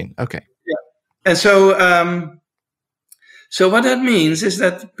machine. Fake machine. Okay. Yeah. And so what that means is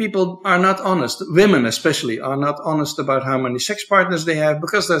that people are not honest. Women especially are not honest about how many sex partners they have,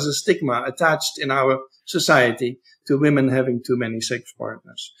 because there's a stigma attached in our society to women having too many sex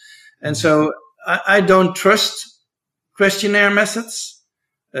partners. And so I don't trust questionnaire methods.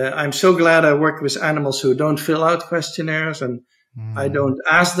 I'm so glad I work with animals who don't fill out questionnaires, and I don't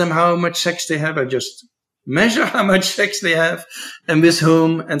ask them how much sex they have. I just measure how much sex they have and with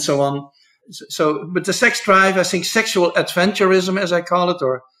whom and so on. So, but the sex drive, I think sexual adventurism, as I call it,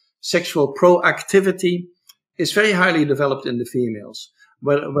 or sexual proactivity, is very highly developed in the females.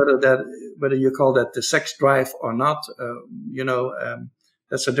 Whether you call that the sex drive or not,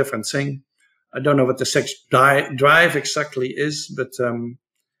 that's a different thing. I don't know what the sex drive exactly is, but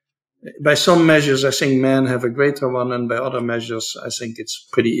by some measures, I think men have a greater one, and by other measures, I think it's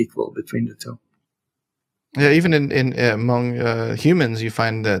pretty equal between the two. Yeah, even in among humans, you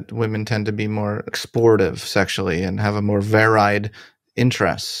find that women tend to be more explorative sexually and have a more varied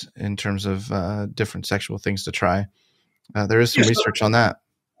interests in terms of different sexual things to try. There is some research on that.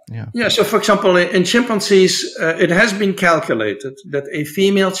 Yeah. So, for example, in chimpanzees, it has been calculated that a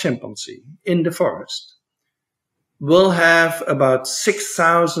female chimpanzee in the forest will have about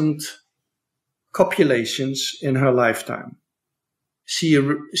 6,000 copulations in her lifetime.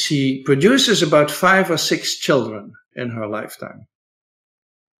 She produces about 5 or 6 children in her lifetime,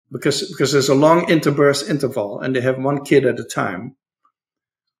 because there's a long interbirth interval and they have one kid at a time.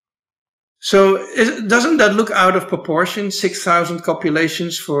 So doesn't that look out of proportion? 6,000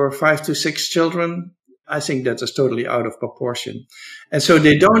 copulations for 5 to 6 children? I think that is totally out of proportion. And so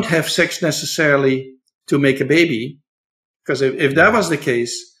they don't have sex necessarily to make a baby, because if that was the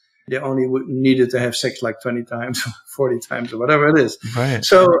case, they only needed to have sex like 20 times, 40 times, or whatever it is. Right.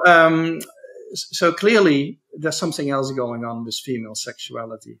 So clearly there's something else going on with female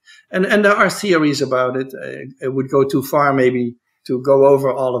sexuality. And there are theories about it. It would go too far maybe to go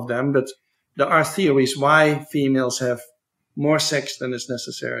over all of them, but there are theories why females have more sex than is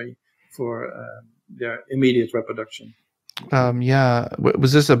necessary for their immediate reproduction. Yeah.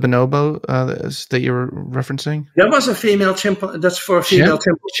 Was this a bonobo that you were referencing? There was a female chimpanzee. That's for a female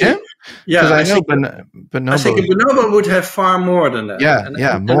chimpanzee. Chimp? Yeah, Because I know I think a bonobos. bonobo would have far more than that.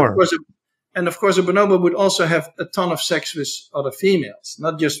 Yeah, more. And of course, a bonobo would also have a ton of sex with other females,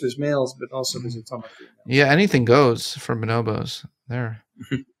 not just with males, but also with a ton of females. Yeah, anything goes for bonobos. They're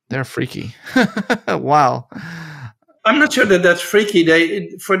freaky. Wow. I'm not sure that that's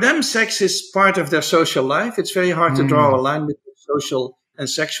freaky. For them, sex is part of their social life. It's very hard to draw a line between social and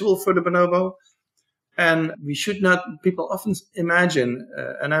sexual for the bonobo. And we should not, people often imagine,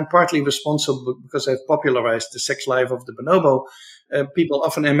 and I'm partly responsible because I've popularized the sex life of the bonobo. People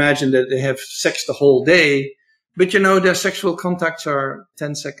often imagine that they have sex the whole day, but their sexual contacts are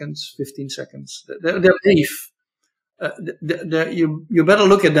 10 seconds, 15 seconds. They're brief. You better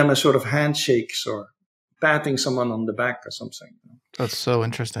look at them as sort of handshakes or patting someone on the back or something. That's so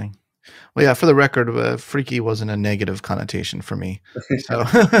interesting. Well, yeah, for the record, freaky wasn't a negative connotation for me. So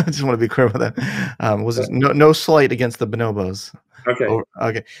I just want to be clear with that. Was no slight against the bonobos. Okay.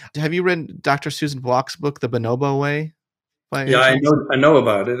 Okay. Have you read Dr. Susan Block's book, The Bonobo Way? Yeah, I know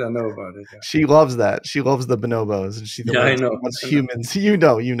about it. Yeah. She loves that. She loves the bonobos, and she wants humans. You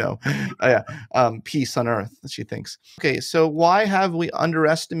know. Yeah. Peace on Earth, she thinks. Okay, so why have we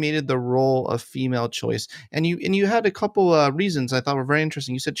underestimated the role of female choice? And you had a couple reasons I thought were very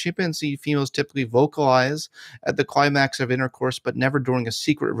interesting. You said chimpanzee females typically vocalize at the climax of intercourse, but never during a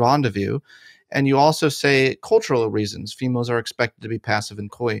secret rendezvous. And you also say cultural reasons. Females are expected to be passive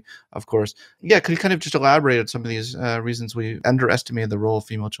and coy, of course. Yeah, could you kind of just elaborate on some of these reasons we underestimated the role of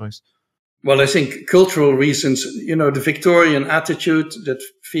female choice? Well, I think cultural reasons, the Victorian attitude that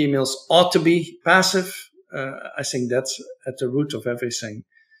females ought to be passive, I think that's at the root of everything.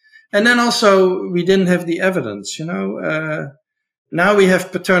 And then also, we didn't have the evidence, now we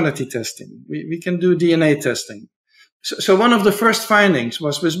have paternity testing. We can do DNA testing. So one of the first findings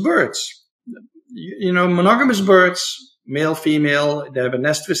was with birds. Monogamous birds, male, female, they have a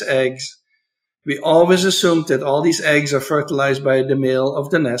nest with eggs. We always assumed that all these eggs are fertilized by the male of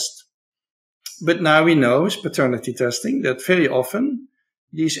the nest. But now we know with paternity testing that very often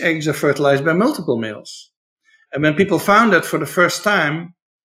these eggs are fertilized by multiple males. And when people found that for the first time,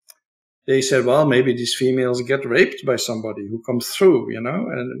 they said, well, maybe these females get raped by somebody who comes through,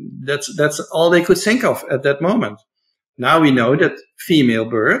 and that's all they could think of at that moment. Now we know that female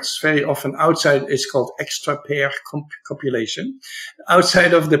birds, very often outside, it's called extra-pair copulation.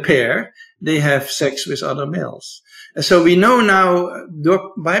 Outside of the pair, they have sex with other males. And so we know now,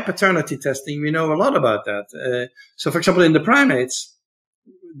 by paternity testing, we know a lot about that. So for example, in the primates,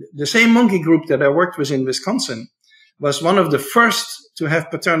 the same monkey group that I worked with in Wisconsin was one of the first to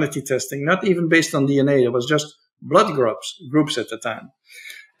have paternity testing, not even based on DNA. It was just blood groups at the time.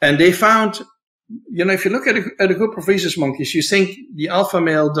 And they found, if you look at a group of rhesus monkeys, you think the alpha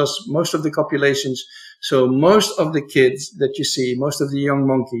male does most of the copulations. So most of the kids that you see, most of the young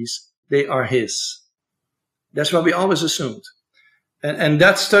monkeys, they are his. That's what we always assumed. And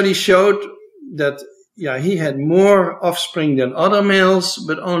that study showed that, he had more offspring than other males,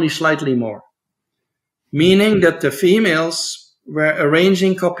 but only slightly more. Meaning that the females were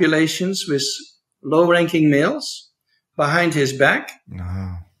arranging copulations with low-ranking males behind his back.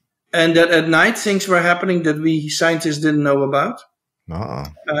 No. And that at night things were happening that we scientists didn't know about. No.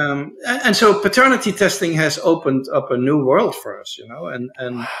 And so paternity testing has opened up a new world for us,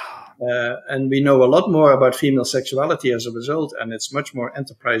 and we know a lot more about female sexuality as a result, and it's much more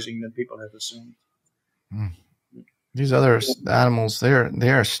enterprising than people have assumed. These other animals, they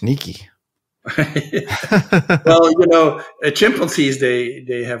are sneaky. Well, chimpanzees,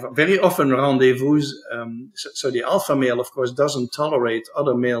 they have very often rendezvous. So the alpha male, of course, doesn't tolerate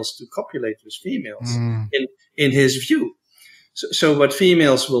other males to copulate with females in his view. So what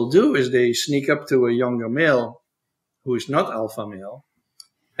females will do is they sneak up to a younger male who is not alpha male,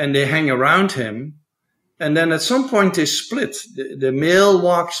 and they hang around him. And then at some point they split. The male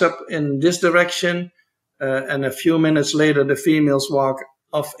walks up in this direction, and a few minutes later the females walk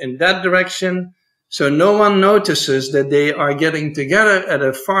off in that direction. So no one notices that they are getting together at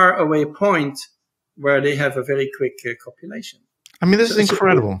a far away point where they have a very quick copulation. I mean, this is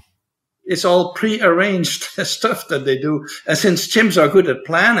incredible. It's all pre-arranged stuff that they do. And since chimps are good at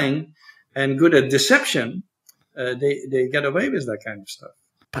planning and good at deception, they get away with that kind of stuff.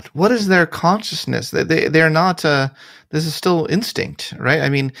 But what is their consciousness? They're not. This is still instinct, right? I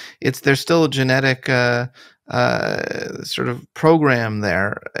mean, there's still a genetic sort of program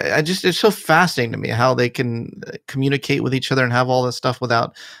there. It's so fascinating to me how they can communicate with each other and have all this stuff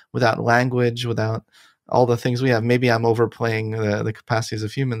without language, without all the things we have. Maybe I'm overplaying the capacities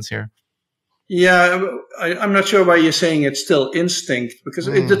of humans here. Yeah, I'm not sure why you're saying it's still instinct, because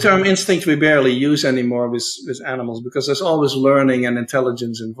the term instinct we barely use anymore with animals, because there's always learning and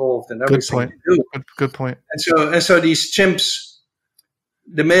intelligence involved in everything they do. Good point. And so these chimps,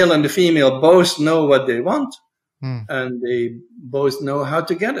 the male and the female, both know what they want, and they both know how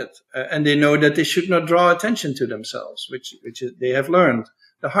to get it, and they know that they should not draw attention to themselves, which they have learned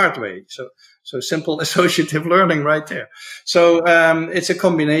the hard way. So simple associative learning right there. So it's a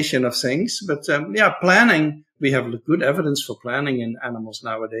combination of things, but planning. We have good evidence for planning in animals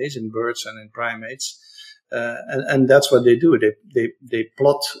nowadays, in birds and in primates, and that's what they do. They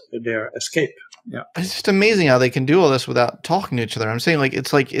plot their escape. Yeah, it's just amazing how they can do all this without talking to each other. I'm saying,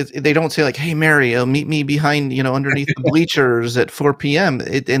 they don't say like, "Hey, Mary, meet me behind, underneath the bleachers at 4 p.m."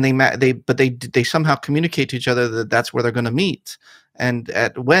 But they somehow communicate to each other that that's where they're going to meet and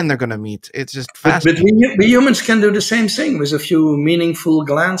at when they're going to meet. It's just fascinating. But we humans can do the same thing with a few meaningful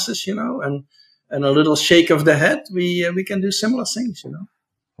glances, and a little shake of the head. We can do similar things, Wow.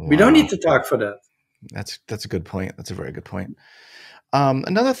 We don't need to talk for that. That's a good point. That's a very good point.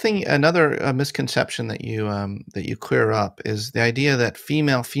 Another misconception that you clear up is the idea that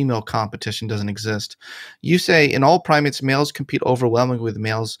female competition doesn't exist. You say in all primates, males compete overwhelmingly with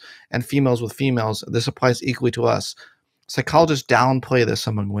males and females with females. This applies equally to us. Psychologists downplay this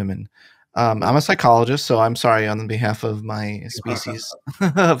among women. I'm a psychologist, so I'm sorry on behalf of my species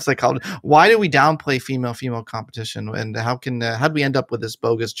of psychology. Why do we downplay female competition, and how do we end up with this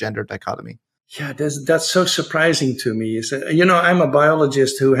bogus gender dichotomy? Yeah, that's so surprising to me. I'm a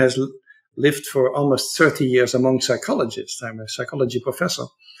biologist who has lived for almost 30 years among psychologists. I'm a psychology professor.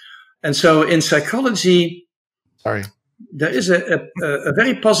 And so in psychology, there is a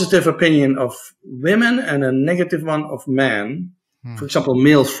very positive opinion of women and a negative one of men. For example,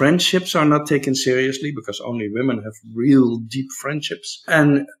 male friendships are not taken seriously because only women have real deep friendships.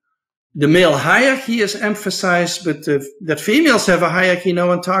 And the male hierarchy is emphasized, but that females have a hierarchy no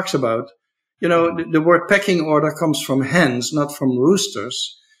one talks about. The word pecking order comes from hens, not from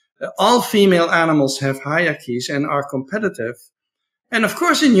roosters. All female animals have hierarchies and are competitive. And of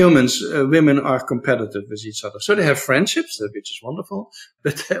course, in humans, women are competitive with each other. So they have friendships, which is wonderful,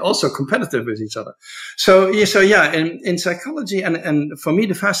 but they're also competitive with each other. So in psychology, and for me,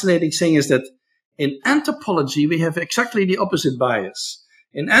 the fascinating thing is that in anthropology, we have exactly the opposite bias.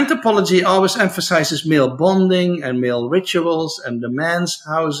 In anthropology, always emphasizes male bonding and male rituals and the man's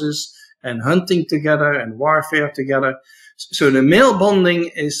houses and hunting together and warfare together. So the male bonding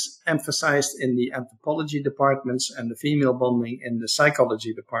is emphasized in the anthropology departments and the female bonding in the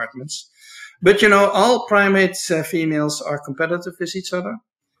psychology departments. But, all primates, females are competitive with each other,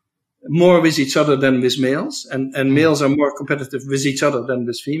 more with each other than with males. And males are more competitive with each other than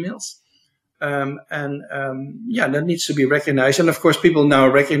with females. That needs to be recognized. And of course, people now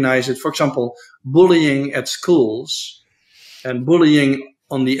recognize it. For example, bullying at schools and bullying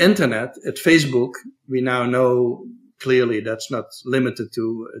on the internet, at Facebook, we now know clearly that's not limited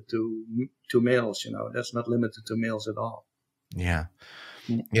to males. That's not limited to males at all. Yeah.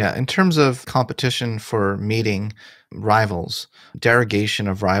 Yeah. In terms of competition for meeting rivals, derogation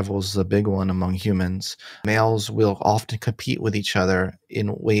of rivals is a big one among humans. Males will often compete with each other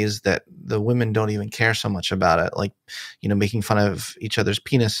in ways that the women don't even care so much about it, like, making fun of each other's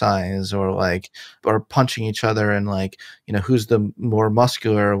penis size or punching each other and who's the more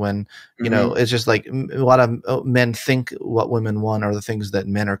muscular when, it's just like a lot of men think what women want are the things that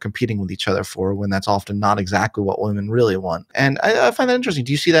men are competing with each other for, when that's often not exactly what women really want. And I find that interesting.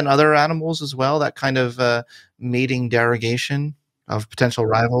 Do you see that in other animals as well, that kind of mating derogation of potential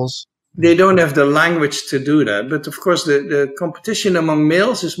rivals? They don't have the language to do that. But of course, the competition among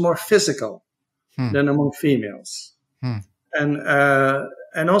males is more physical than among females.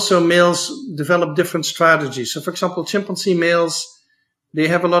 And also males develop different strategies. So for example, chimpanzee males, they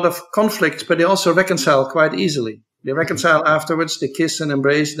have a lot of conflict, but they also reconcile quite easily. They reconcile afterwards, they kiss and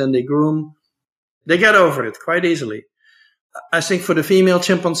embrace, then they groom. They get over it quite easily. I think for the female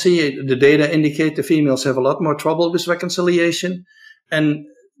chimpanzee, the data indicate the females have a lot more trouble with reconciliation. And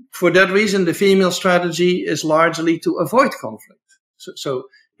for that reason, the female strategy is largely to avoid conflict. So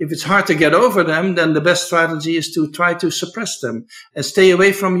if it's hard to get over them, then the best strategy is to try to suppress them and stay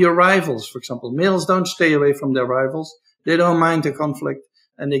away from your rivals. For example, males don't stay away from their rivals. They don't mind the conflict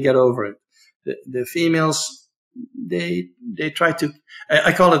and they get over it. The females, they try to,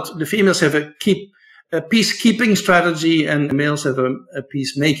 I call it, the females have a peacekeeping strategy and the males have a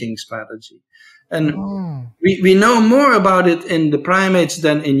peacemaking strategy. And we know more about it in the primates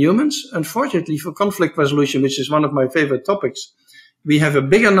than in humans. Unfortunately, for conflict resolution, which is one of my favorite topics, we have a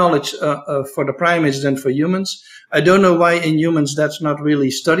bigger knowledge for the primates than for humans. I don't know why in humans that's not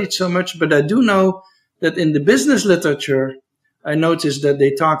really studied so much, but I do know that in the business literature, I noticed that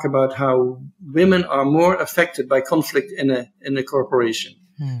they talk about how women are more affected by conflict in a corporation.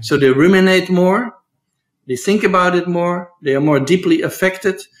 So they ruminate more, they think about it more, they are more deeply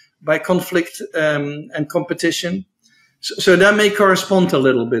affected by conflict and competition. So that may correspond a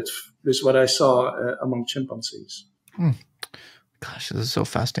little bit with what I saw among chimpanzees. Gosh, this is so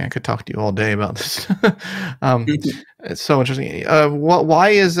fascinating. I could talk to you all day about this. It's so interesting. Why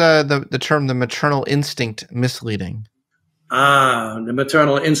is the term the maternal instinct misleading? The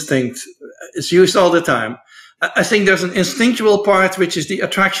maternal instinct is used all the time. I think there's an instinctual part, which is the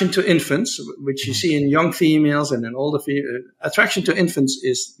attraction to infants, which you see in young females and in older females. Attraction to infants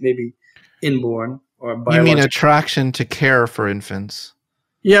is maybe inborn or biological. You mean attraction to care for infants?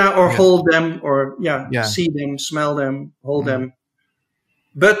 Yeah, or hold them, or see them, smell them, hold them.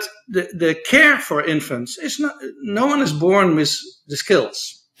 But the care for infants is not. No one is born with the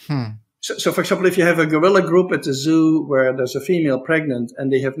skills. So, for example, if you have a gorilla group at the zoo where there's a female pregnant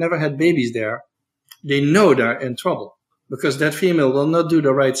and they have never had babies there, they know they're in trouble because that female will not do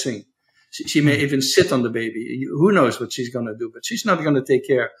the right thing. She may even sit on the baby. Who knows what she's going to do, but she's not going to take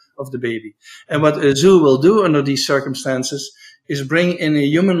care of the baby. And what a zoo will do under these circumstances is bring in a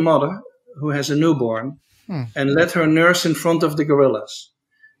human mother who has a newborn and let her nurse in front of the gorillas.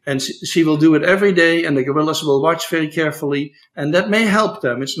 And she will do it every day, and the gorillas will watch very carefully, and that may help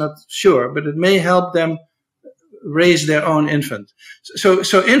them. It's not sure, but it may help them raise their own infant.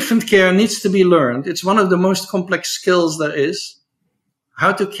 So infant care needs to be learned. It's one of the most complex skills there is.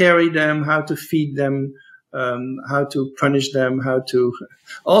 How to carry them, how to feed them, how to punish them, how to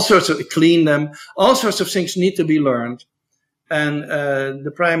all sorts of clean them. All sorts of things need to be learned. And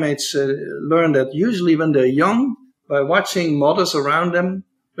the primates learn that usually when they're young by watching mothers around them.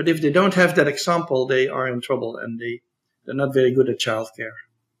 But if they don't have that example, they are in trouble, and they're not very good at childcare.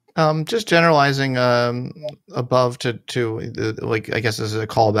 Just generalizing above to like, I guess this is a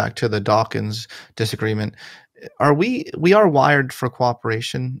callback to the Dawkins disagreement. We are wired for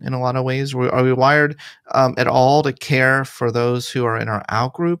cooperation in a lot of ways. Are we wired at all to care for those who are in our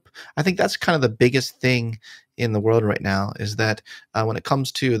out group? I think that's kind of the biggest thing in the world right now, is that when it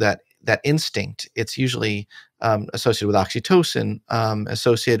comes to that instinct, it's usually associated with oxytocin,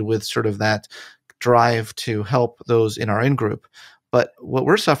 associated with sort of that drive to help those in our in-group. But what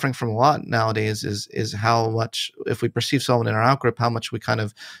we're suffering from a lot nowadays is how much, if we perceive someone in our out-group, how much we kind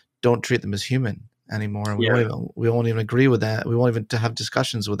of don't treat them as human anymore. We won't even agree with that. We won't even have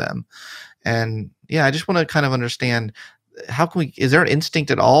discussions with them. And I just want to kind of understand, how can we, is there an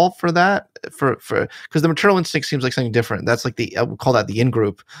instinct at all for that? Because the maternal instinct seems like something different. That's like I would call that the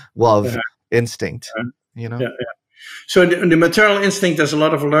in-group love instinct, So the maternal instinct, there's a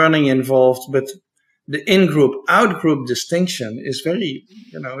lot of learning involved, but the in-group, out-group distinction is very,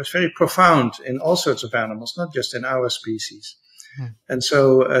 it's very profound in all sorts of animals, not just in our species. And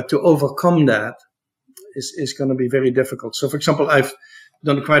so to overcome that is going to be very difficult. So, for example, I've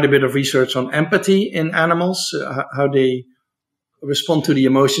done quite a bit of research on empathy in animals, how they respond to the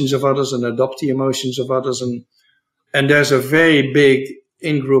emotions of others and adopt the emotions of others. And there's a very big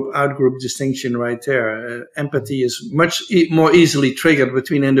in-group, out-group distinction right there. Empathy is much more easily triggered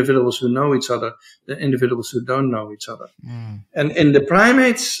between individuals who know each other than individuals who don't know each other. And in the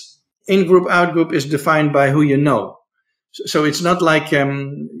primates, in-group, out-group is defined by who you know. So it's not like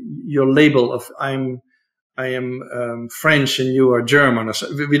your label of I am French and you are German. Or so.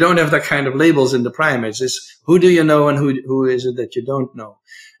 We don't have that kind of labels in the primates. It's who do you know and who is it that you don't know.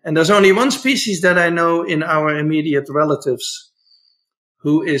 And there's only one species that I know in our immediate relatives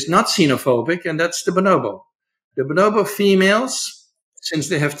who is not xenophobic, and that's the bonobo. The bonobo females, since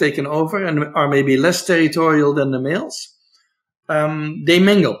they have taken over and are maybe less territorial than the males, they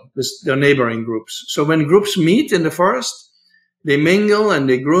mingle with their neighboring groups. So when groups meet in the forest, they mingle and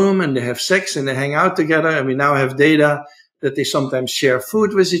they groom and they have sex and they hang out together. And we now have data that they sometimes share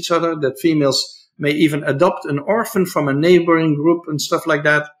food with each other, that females may even adopt an orphan from a neighboring group and stuff like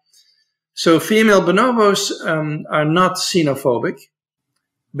that. So female bonobos are not xenophobic.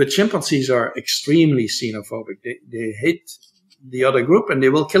 But chimpanzees are extremely xenophobic. They hate the other group and they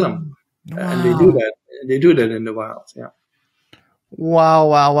will kill them. Wow. And they do that. They do that in the wild. Yeah.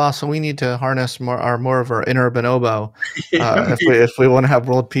 Wow. So we need to harness more of our inner bonobo if we want to have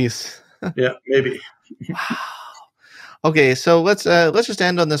world peace. Yeah, maybe. Wow. Okay, so let's just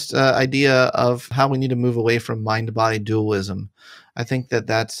end on this idea of how we need to move away from mind-body dualism. I think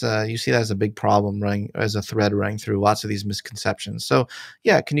that's you see that as a big problem as a thread running through lots of these misconceptions. So,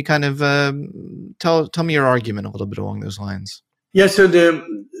 can you kind of tell me your argument a little bit along those lines? Yeah, so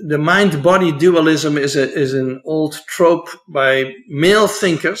the mind-body dualism is an old trope by male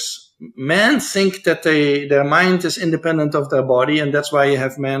thinkers. Men think that their mind is independent of their body, and that's why you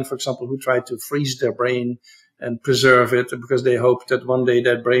have men, for example, who try to freeze their brain and preserve it because they hope that one day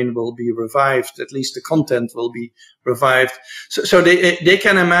that brain will be revived, at least the content will be revived. So they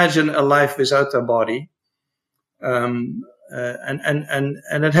can imagine a life without their body. And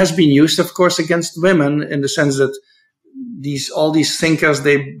it has been used, of course, against women in the sense that all these thinkers,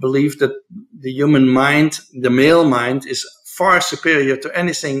 they believe that the human mind, the male mind, is far superior to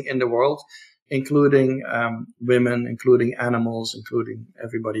anything in the world, including women, including animals, including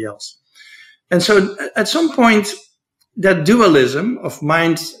everybody else. And so at some point, that dualism of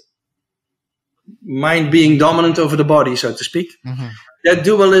mind being dominant over the body, so to speak, that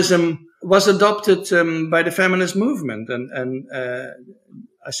dualism was adopted by the feminist movement. And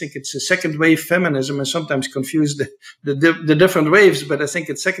I think it's a second wave feminism, and sometimes confuse the different waves, but I think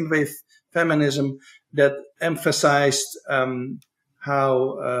it's second wave feminism that emphasized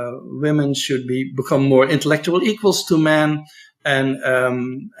how women should become more intellectual equals to men, and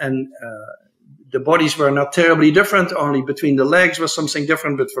the bodies were not terribly different. Only between the legs was something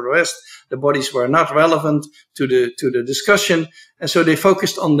different, but for the rest, the bodies were not relevant to the discussion. And so they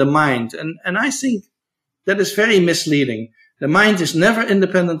focused on the mind. And I think that is very misleading. The mind is never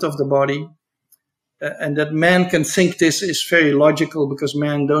independent of the body. And that man can think this is very logical because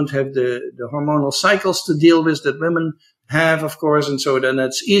men don't have the hormonal cycles to deal with that women have, of course. And so then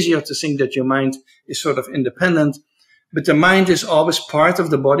it's easier to think that your mind is sort of independent. But the mind is always part of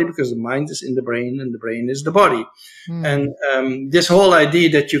the body because the mind is in the brain and the brain is the body. And this whole idea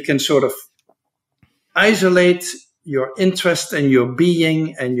that you can sort of isolate your interest and your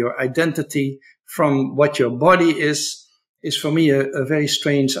being and your identity from what your body is for me a very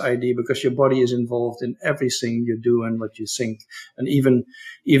strange idea, because your body is involved in everything you do and what you think. And even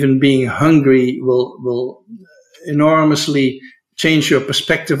being hungry will enormously change your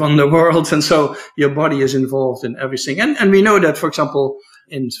perspective on the world. And so your body is involved in everything. And we know that, for example,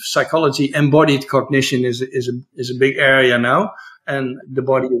 in psychology, embodied cognition is a big area now. And the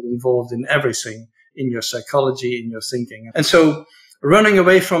body is involved in everything, in your psychology, in your thinking. And so running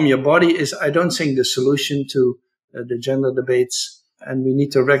away from your body is, I don't think, the solution to the gender debates. And we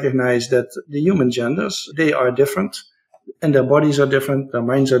need to recognize that the human genders, they are different. And their bodies are different, their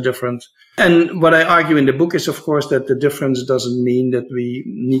minds are different. And what I argue in the book is, of course, that the difference doesn't mean that we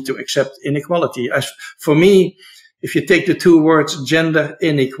need to accept inequality. For me, if you take the two words gender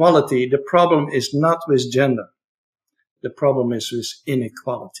inequality, the problem is not with gender. The problem is with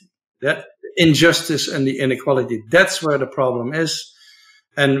inequality. That injustice and the inequality, that's where the problem is.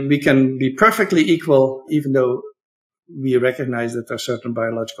 And we can be perfectly equal, even though we recognize that there are certain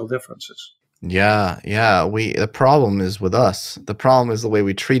biological differences. Yeah. The problem is with us. The problem is the way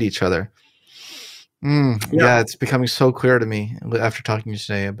we treat each other. Yeah, it's becoming so clear to me after talking to you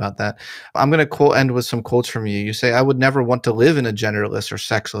today about that. I'm going to end with some quotes from you. You say, "I would never want to live in a genderless or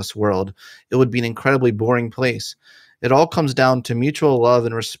sexless world. It would be an incredibly boring place. It all comes down to mutual love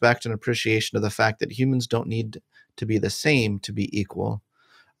and respect and appreciation of the fact that humans don't need to be the same to be equal."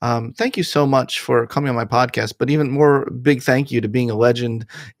 Thank you so much for coming on my podcast, but even more big thank you to being a legend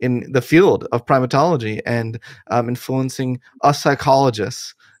in the field of primatology and influencing us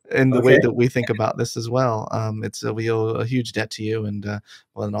psychologists in the way that we think about this as well. We owe a huge debt to you, and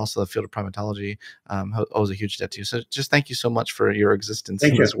and also the field of primatology owes a huge debt to you. So just thank you so much for your existence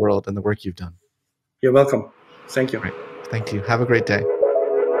in this world and the work you've done. You're welcome. Thank you. Great. Thank you. Have a great day.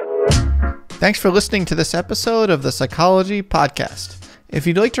 Thanks for listening to this episode of the Psychology Podcast. If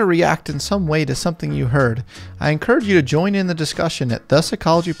you'd like to react in some way to something you heard, I encourage you to join in the discussion at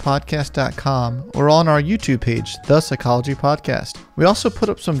thepsychologypodcast.com or on our YouTube page, The Psychology Podcast. We also put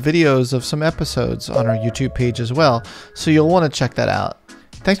up some videos of some episodes on our YouTube page as well, so you'll want to check that out.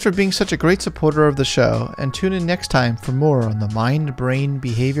 Thanks for being such a great supporter of the show, and tune in next time for more on the mind, brain,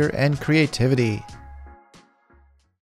 behavior, and creativity.